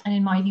 And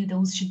in my view,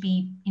 those should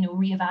be,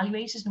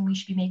 reevaluated, and we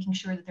should be making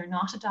sure that they're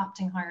not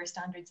adopting higher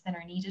standards than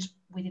are needed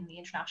within the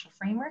international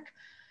framework.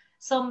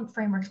 Some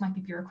frameworks might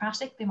be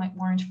bureaucratic, they might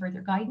warrant further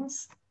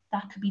guidance.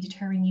 That could be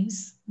deterring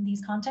use in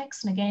these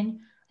contexts. And again,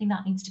 I think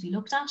that needs to be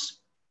looked at.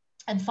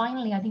 And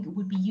finally, I think it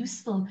would be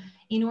useful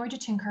in order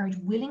to encourage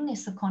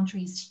willingness of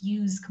countries to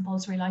use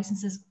compulsory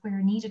licenses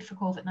where needed for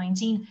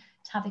COVID-19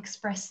 to have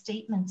express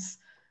statements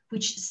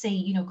which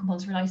say,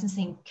 compulsory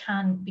licensing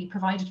can be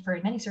provided for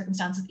in many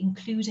circumstances,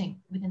 including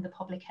within the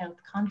public health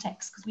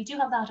context, because we do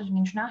have that at an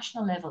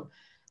international level,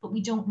 but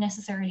we don't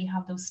necessarily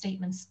have those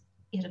statements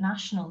at a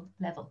national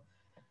level.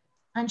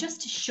 And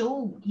just to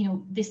show,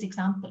 this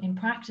example in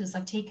practice,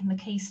 I've taken the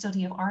case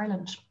study of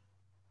Ireland.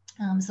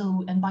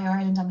 And by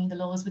Ireland, I mean the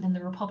laws within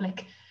the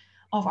Republic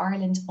of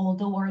Ireland,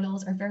 although our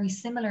laws are very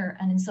similar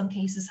and in some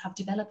cases have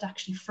developed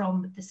actually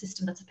from the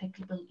system that's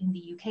applicable in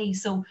the UK.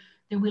 So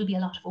there will be a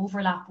lot of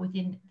overlap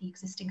within the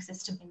existing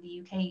system in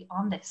the UK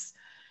on this.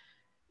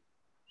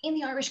 In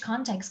the Irish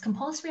context,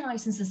 compulsory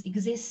licenses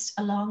exist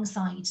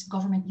alongside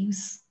government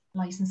use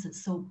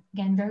licenses. So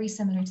again, very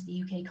similar to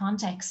the UK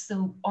context.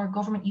 So our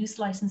government use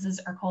licenses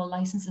are called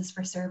licenses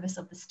for service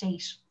of the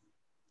state.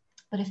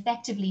 But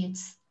effectively,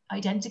 it's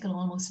identical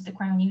almost to the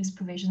Crown use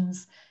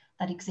provisions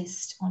that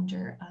exist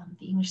under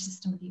the English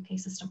system or the UK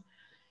system.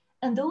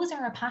 And those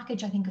are a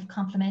package, I think, of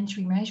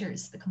complementary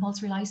measures, the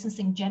compulsory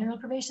licensing general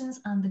provisions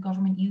and the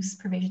government use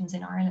provisions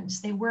in Ireland.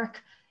 They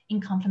work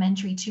in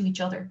complementary to each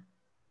other.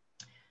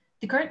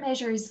 The current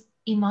measures,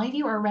 in my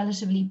view, are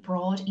relatively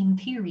broad in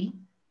theory,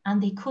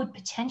 and they could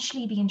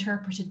potentially be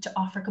interpreted to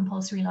offer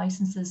compulsory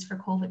licenses for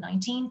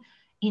COVID-19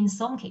 in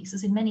some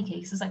cases. In many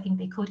cases, I think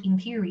they could in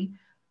theory,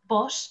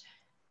 But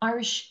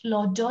Irish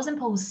law does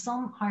impose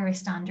some higher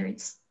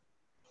standards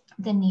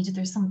than needed.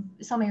 There's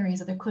some areas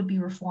that there could be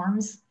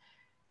reforms.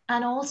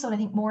 And also, and I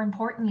think more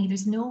importantly,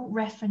 there's no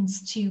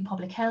reference to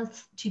public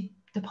health, to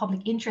the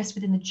public interest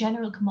within the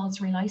general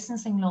compulsory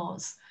licensing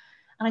laws.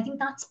 And I think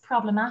that's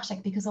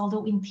problematic because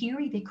although in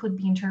theory they could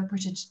be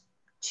interpreted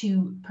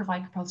to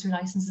provide compulsory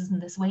licenses in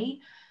this way,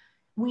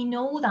 we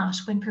know that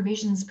when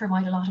provisions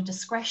provide a lot of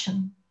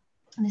discretion,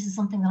 and this is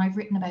something that I've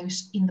written about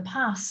in the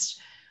past,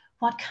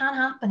 what can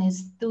happen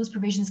is those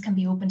provisions can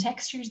be open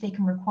textured. They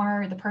can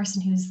require the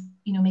person who's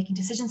making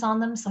decisions on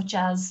them, such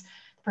as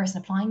the person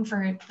applying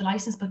for the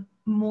license, but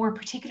more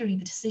particularly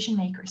the decision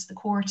makers, the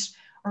court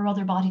or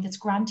other body that's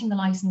granting the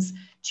license,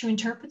 to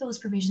interpret those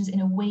provisions in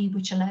a way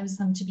which allows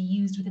them to be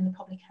used within the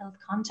public health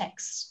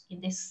context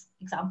in this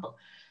example.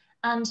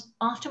 And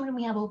often when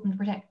we have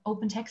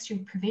open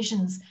textured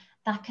provisions,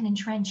 that can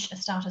entrench a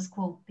status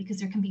quo because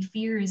there can be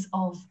fears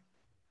of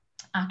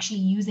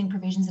actually using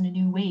provisions in a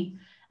new way.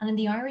 And in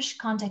the Irish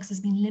context, there's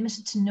been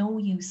limited to no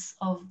use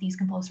of these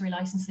compulsory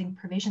licensing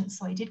provisions.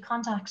 So I did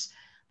contact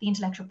the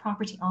Intellectual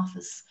Property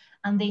Office,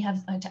 and they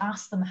have to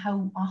ask them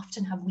how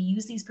often have we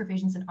used these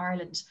provisions in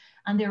Ireland,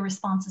 and their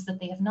response is that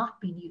they have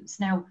not been used.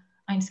 Now,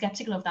 I'm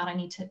skeptical of that. I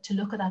need to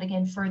look at that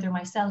again further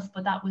myself,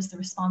 but that was the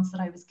response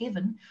that I was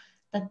given,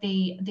 that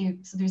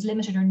so there's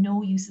limited or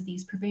no use of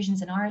these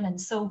provisions in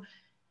Ireland. So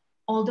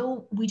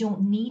although we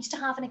don't need to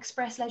have an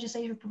express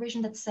legislative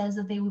provision that says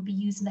that they would be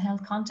used in the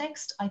health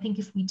context, I think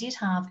if we did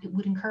have, it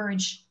would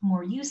encourage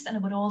more use, and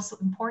it would also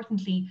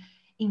importantly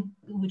it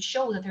would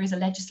show that there is a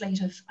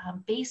legislative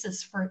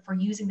basis for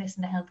using this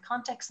in the health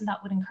context, and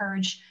that would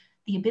encourage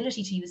the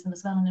ability to use them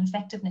as well and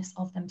effectiveness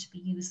of them to be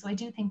used. So I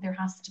do think there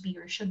has to be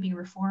or should be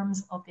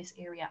reforms of this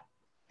area.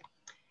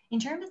 In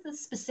terms of the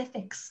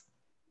specifics,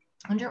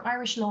 under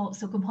Irish law,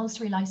 so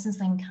compulsory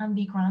licensing can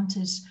be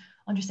granted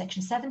under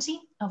Section 70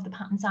 of the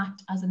Patents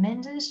Act as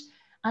amended,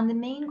 and the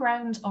main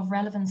ground of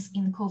relevance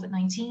in the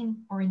COVID-19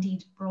 or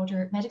indeed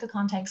broader medical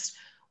context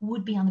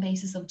would be on the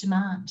basis of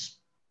demand.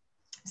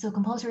 So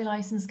compulsory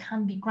license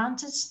can be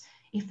granted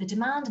if the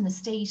demand in the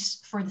state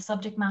for the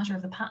subject matter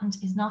of the patent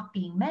is not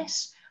being met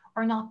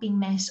or not being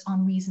met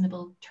on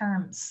reasonable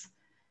terms.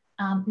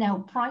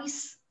 Now,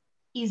 price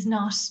is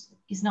not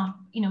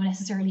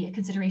necessarily a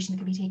consideration that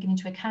can be taken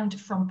into account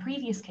from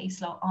previous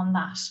case law on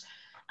that.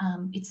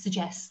 It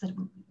suggests that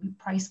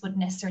price wouldn't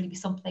necessarily be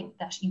something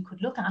that you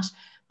could look at,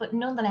 but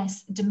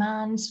nonetheless,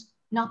 demand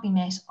not being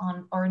met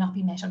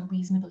on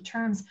reasonable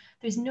terms.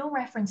 There's no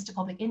reference to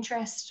public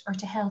interest or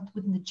to health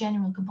within the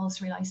general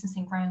compulsory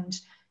licensing ground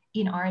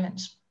in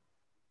Ireland.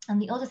 And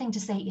the other thing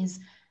to say is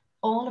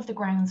all of the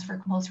grounds for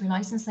compulsory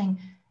licensing,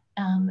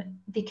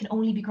 they can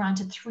only be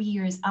granted 3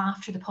 years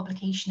after the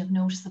publication of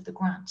notice of the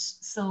grant.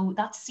 So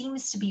that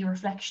seems to be a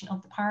reflection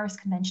of the Paris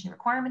Convention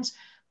requirement,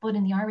 but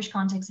in the Irish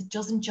context, it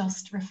doesn't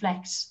just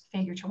reflect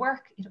failure to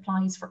work, it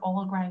applies for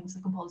all grounds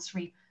of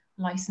compulsory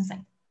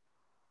licensing.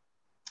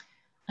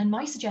 And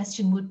my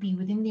suggestion would be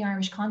within the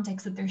Irish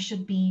context that there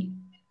should be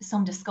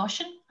some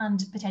discussion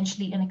and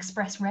potentially an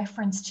express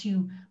reference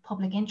to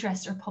public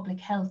interest or public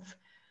health.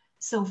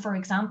 So for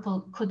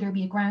example, could there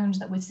be a ground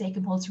that would say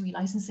compulsory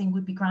licensing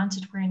would be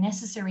granted where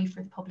necessary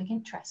for the public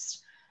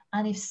interest?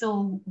 And if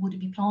so, would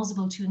it be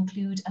plausible to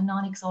include a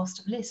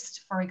non-exhaustive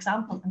list, for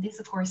example? And this,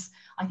 of course,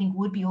 I think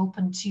would be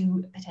open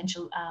to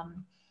potential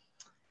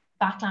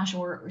backlash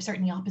or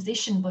certainly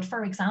opposition. But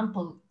for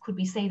example, could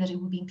we say that it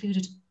would be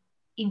included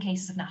in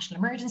cases of national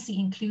emergency,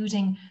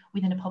 including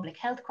within a public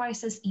health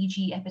crisis,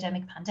 e.g.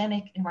 epidemic,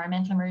 pandemic,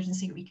 environmental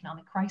emergency or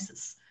economic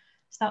crisis?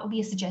 So that would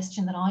be a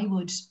suggestion that I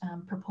would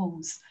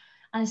propose.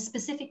 And a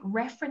specific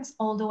reference,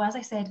 although as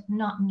I said,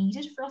 not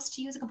needed for us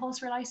to use a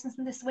compulsory license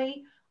in this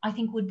way, I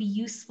think would be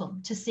useful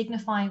to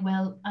signify,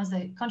 well, as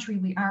a country,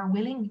 we are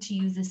willing to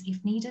use this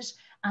if needed,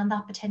 and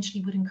that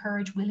potentially would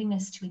encourage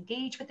willingness to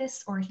engage with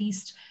this, or at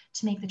least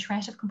to make the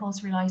threat of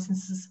compulsory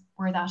licenses,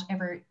 were that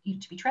ever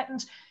to be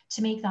threatened,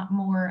 to make that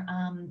more,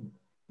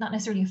 not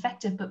necessarily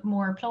effective, but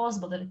more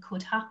plausible that it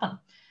could happen.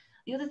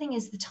 The other thing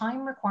is the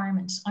time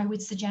requirement. I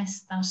would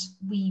suggest that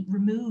we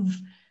remove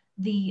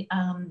the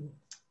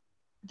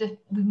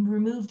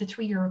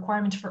 3-year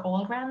requirement for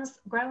all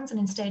grounds and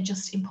instead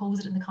just impose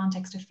it in the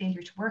context of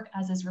failure to work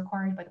as is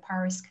required by the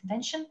Paris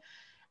Convention.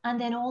 And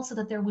then also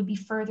that there would be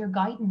further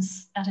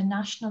guidance at a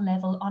national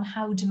level on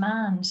how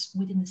demand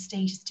within the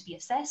state is to be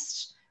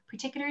assessed,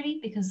 particularly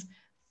because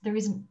there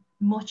isn't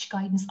much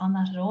guidance on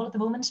that at all at the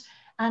moment.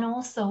 And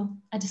also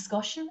a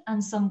discussion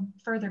and some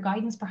further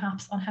guidance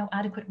perhaps on how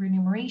adequate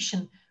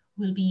remuneration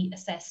will be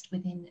assessed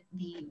within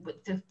the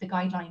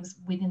guidelines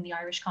within the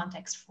Irish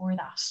context for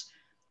that.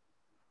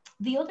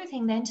 The other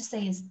thing then to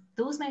say is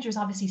those measures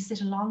obviously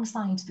sit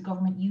alongside the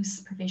government use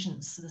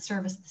provisions, so the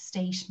service of the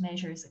state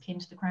measures akin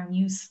to the Crown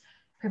use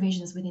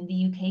provisions within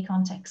the UK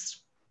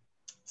context.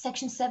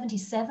 Section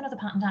 77 of the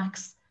Patent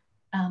Acts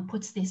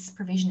puts this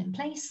provision in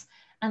place,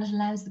 and it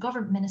allows the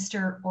government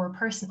minister or a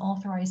person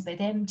authorised by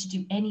them to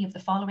do any of the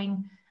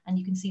following. And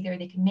you can see there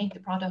they can make the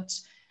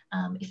product,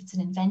 If it's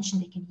an invention,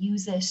 they can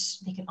use it,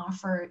 they can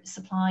offer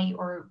supply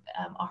or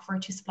offer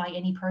to supply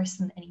any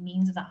person, any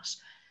means of that.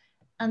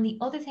 And the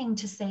other thing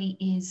to say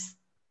is,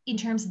 in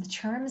terms of the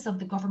terms of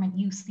the government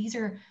use, these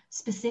are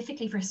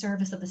specifically for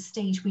service of the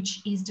state,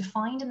 which is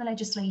defined in the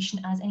legislation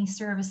as any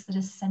service that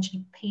is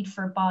essentially paid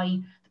for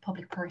by the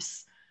public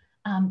purse.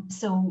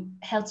 So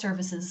health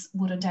services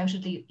would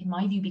undoubtedly, in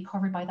my view, be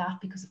covered by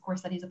that, because of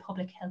course that is a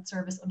public health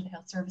service under the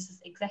Health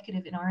Services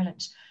Executive in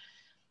Ireland.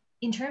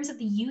 In terms of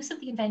the use of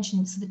the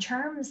invention, so the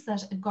terms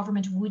that a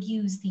government would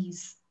use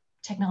these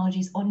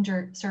technologies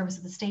under service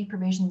of the state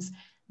provisions,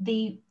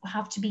 they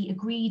have to be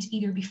agreed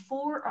either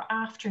before or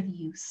after the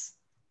use.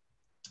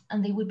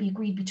 And they would be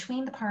agreed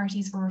between the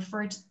parties, or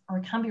referred, or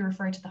can be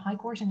referred to the High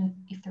Court, and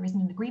if there isn't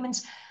an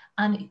agreement,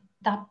 and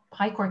that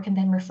High Court can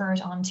then refer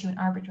it on to an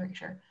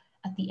arbitrator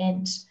at the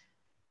end.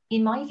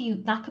 In my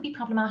view, that could be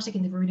problematic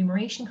in the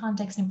remuneration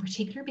context in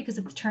particular, because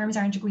if the terms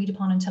aren't agreed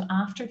upon until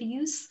after the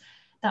use,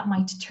 that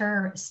might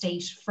deter a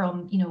state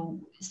from,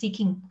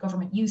 seeking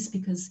government use,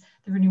 because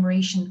the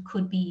remuneration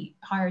could be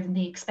higher than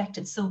they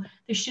expected. So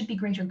there should be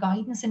greater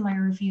guidance in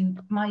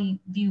my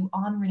view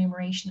on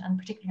remuneration, and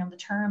particularly on the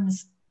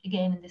terms,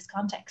 again, in this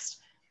context.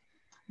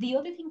 The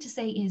other thing to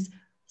say is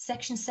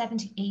Section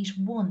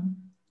 78(1),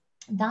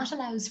 that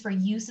allows for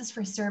uses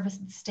for service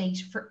of the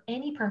state for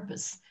any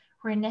purpose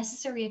where a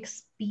necessary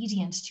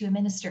expedient to a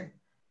minister.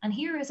 And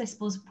here is, I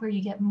suppose, where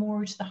you get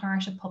more to the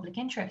heart of public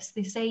interest.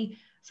 They say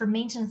for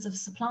maintenance of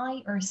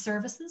supply or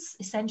services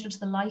essential to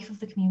the life of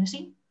the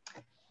community,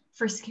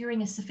 for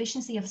securing a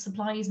sufficiency of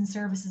supplies and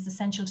services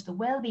essential to the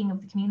well-being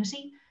of the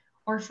community,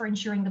 or for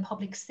ensuring the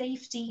public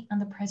safety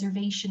and the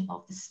preservation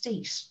of the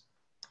state.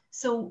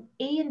 So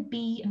A and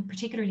B, and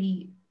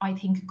particularly, I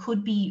think,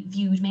 could be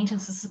viewed,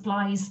 maintenance of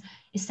supplies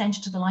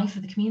essential to the life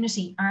of the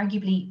community.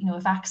 Arguably, a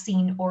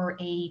vaccine or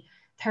a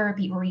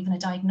therapy or even a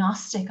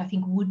diagnostic, I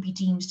think, would be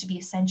deemed to be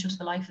essential to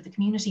the life of the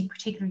community,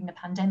 particularly in a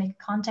pandemic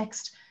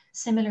context.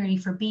 Similarly,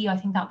 for B, I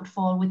think that would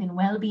fall within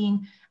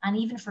well-being. And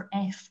even for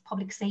F,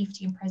 public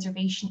safety and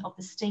preservation of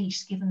the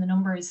state, given the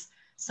numbers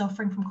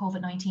suffering from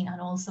COVID-19 and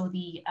also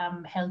the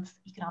health,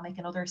 economic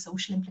and other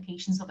social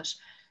implications of it.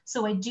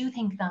 So I do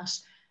think that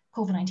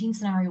COVID-19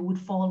 scenario would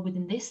fall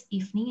within this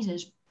if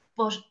needed,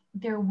 but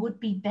there would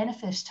be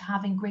benefit to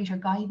having greater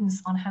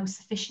guidance on how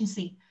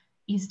sufficiency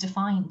is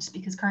defined,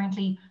 because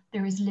currently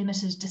there is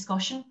limited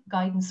discussion,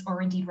 guidance,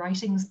 or indeed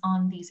writings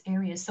on these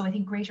areas. So I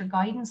think greater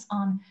guidance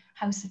on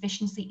how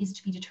sufficiency is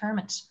to be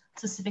determined,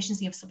 so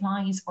sufficiency of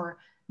supplies or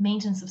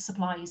maintenance of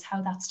supplies,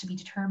 how that's to be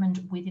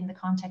determined within the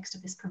context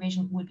of this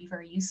provision, would be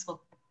very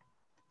useful.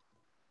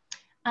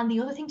 And the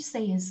other thing to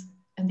say is,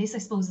 and this I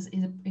suppose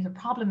is a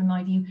problem in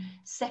my view,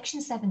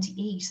 Section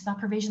 78, that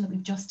provision that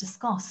we've just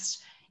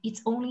discussed,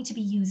 it's only to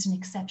be used in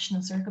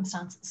exceptional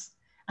circumstances.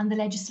 And the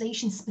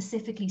legislation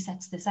specifically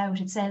sets this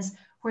out. It says,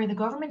 where the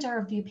government are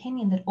of the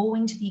opinion that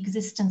owing to the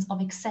existence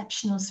of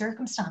exceptional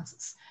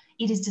circumstances,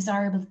 it is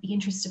desirable that the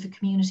interest of the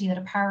community that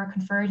a power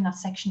conferred in that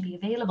section be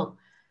available.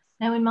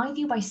 Now, in my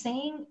view, by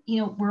saying,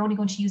 we're only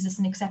going to use this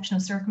in exceptional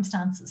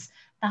circumstances,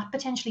 that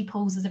potentially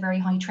poses a very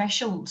high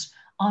threshold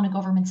on a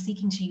government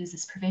seeking to use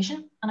this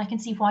provision. And I can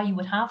see why you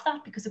would have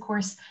that, because of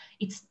course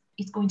it's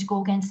going to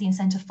go against the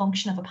incentive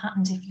function of a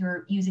patent if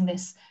you're using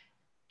this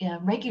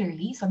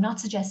regularly. So I'm not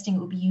suggesting it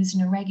would be used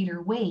in a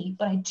regular way,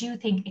 but I do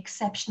think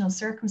exceptional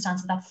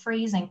circumstances, that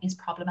phrasing is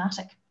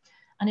problematic.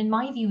 And in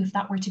my view, if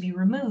that were to be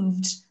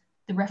removed,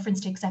 the reference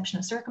to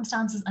exceptional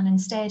circumstances, and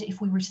instead,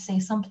 if we were to say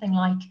something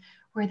like,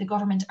 where the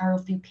government are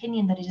of the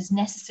opinion that it is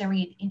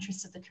necessary in the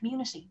interests of the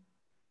community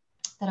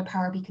that a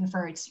power be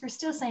conferred. So you're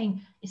still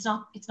saying it's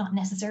not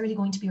necessarily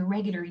going to be a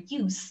regular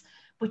use,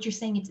 but you're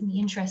saying it's in the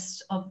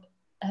interest of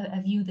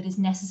a view that is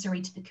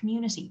necessary to the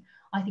community.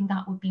 I think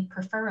that would be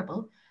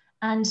preferable.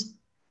 And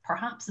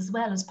perhaps as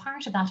well as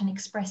part of that, an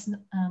express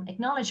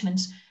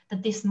acknowledgement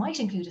that this might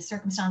include a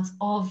circumstance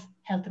of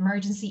health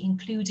emergency,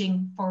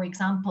 including, for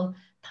example,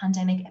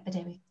 pandemic,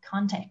 epidemic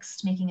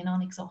context, making a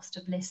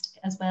non-exhaustive list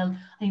as well.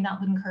 I think that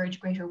would encourage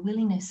greater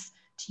willingness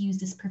to use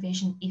this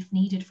provision if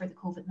needed for the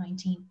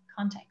COVID-19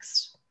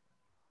 context.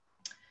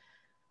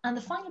 And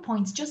the final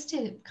points, just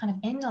to kind of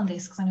end on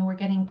this, because I know we're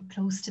getting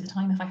close to the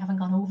time if I haven't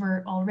gone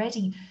over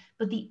already,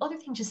 but the other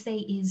thing to say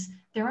is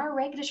there are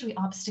regulatory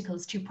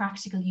obstacles to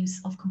practical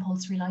use of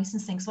compulsory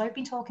licensing. So I've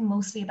been talking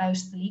mostly about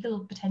the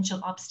legal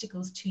potential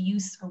obstacles to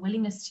use or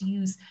willingness to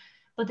use,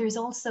 but there's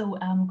also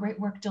great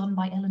work done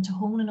by Ellen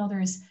Tahone and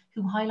others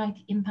who highlight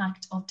the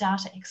impact of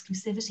data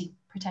exclusivity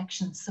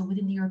protections. So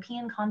within the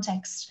European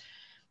context,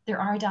 there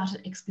are data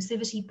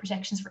exclusivity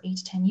protections for 8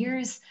 to 10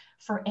 years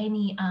for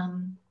any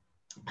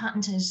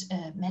patented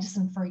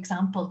medicine, for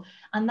example.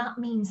 And that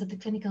means that the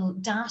clinical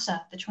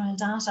data, the trial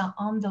data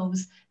on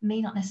those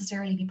may not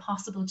necessarily be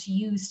possible to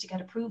use to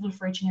get approval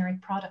for a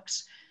generic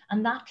product.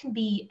 And that can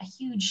be a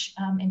huge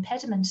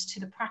impediment to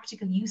the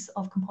practical use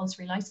of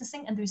compulsory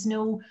licensing. And there's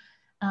no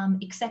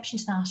exception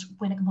to that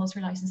when a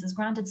compulsory license is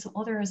granted. So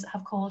others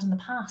have called in the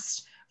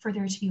past for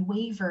there to be a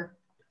waiver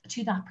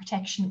to that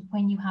protection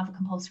when you have a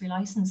compulsory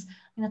license.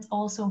 And that's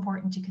also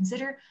important to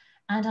consider.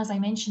 And as I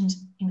mentioned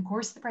in the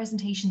course of the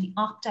presentation, the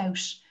opt-out,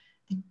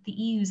 the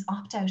EU's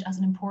opt-out as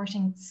an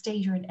importing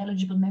state or an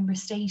eligible member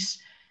state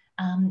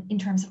in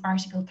terms of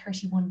Article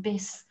 31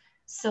 bis.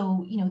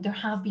 So, you know, there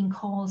have been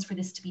calls for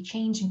this to be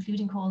changed,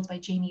 including calls by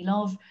Jamie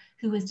Love,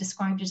 who has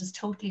described it as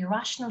totally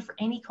irrational for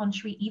any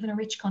country, even a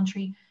rich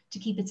country, to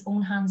keep its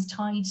own hands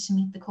tied to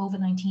meet the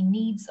COVID-19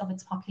 needs of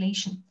its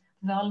population,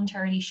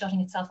 voluntarily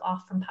shutting itself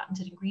off from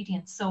patented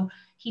ingredients. So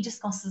he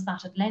discusses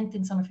that at length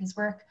in some of his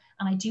work.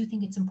 And I do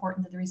think it's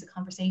important that there is a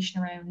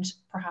conversation around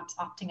perhaps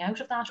opting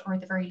out of that, or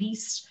at the very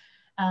least,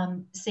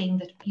 saying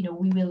that, you know,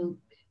 we will,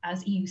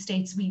 as EU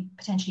states, we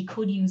potentially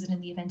could use it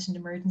in the event of an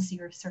emergency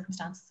or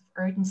circumstances of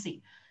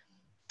urgency.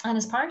 And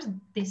as part of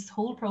this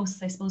whole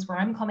process, I suppose where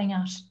I'm coming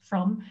at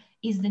from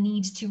is the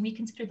need to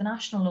reconsider the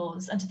national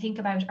laws and to think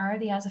about, are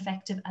they as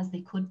effective as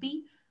they could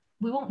be?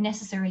 We won't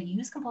necessarily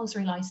use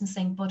compulsory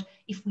licensing, but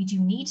if we do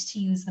need to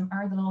use them,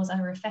 are the laws that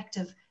are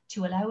effective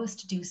to allow us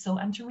to do so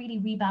and to really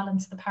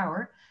rebalance the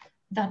power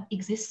that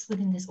exists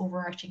within this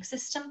overarching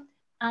system,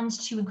 and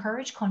to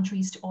encourage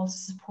countries to also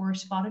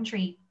support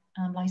voluntary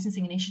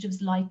licensing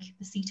initiatives like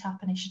the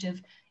CTAP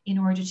initiative in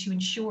order to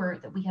ensure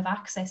that we have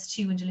access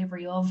to and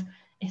delivery of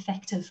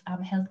effective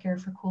healthcare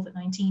for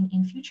COVID-19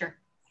 in future.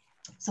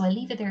 So I'll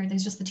leave it there.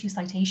 There's just the two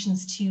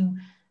citations to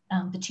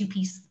the two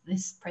pieces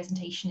this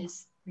presentation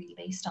is really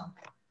based on.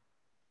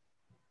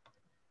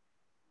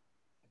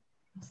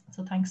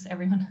 So thanks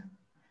everyone.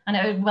 And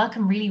I would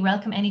really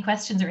welcome any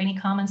questions or any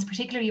comments,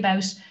 particularly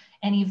about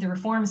any of the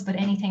reforms, but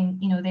anything,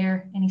 you know,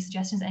 any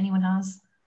suggestions anyone has.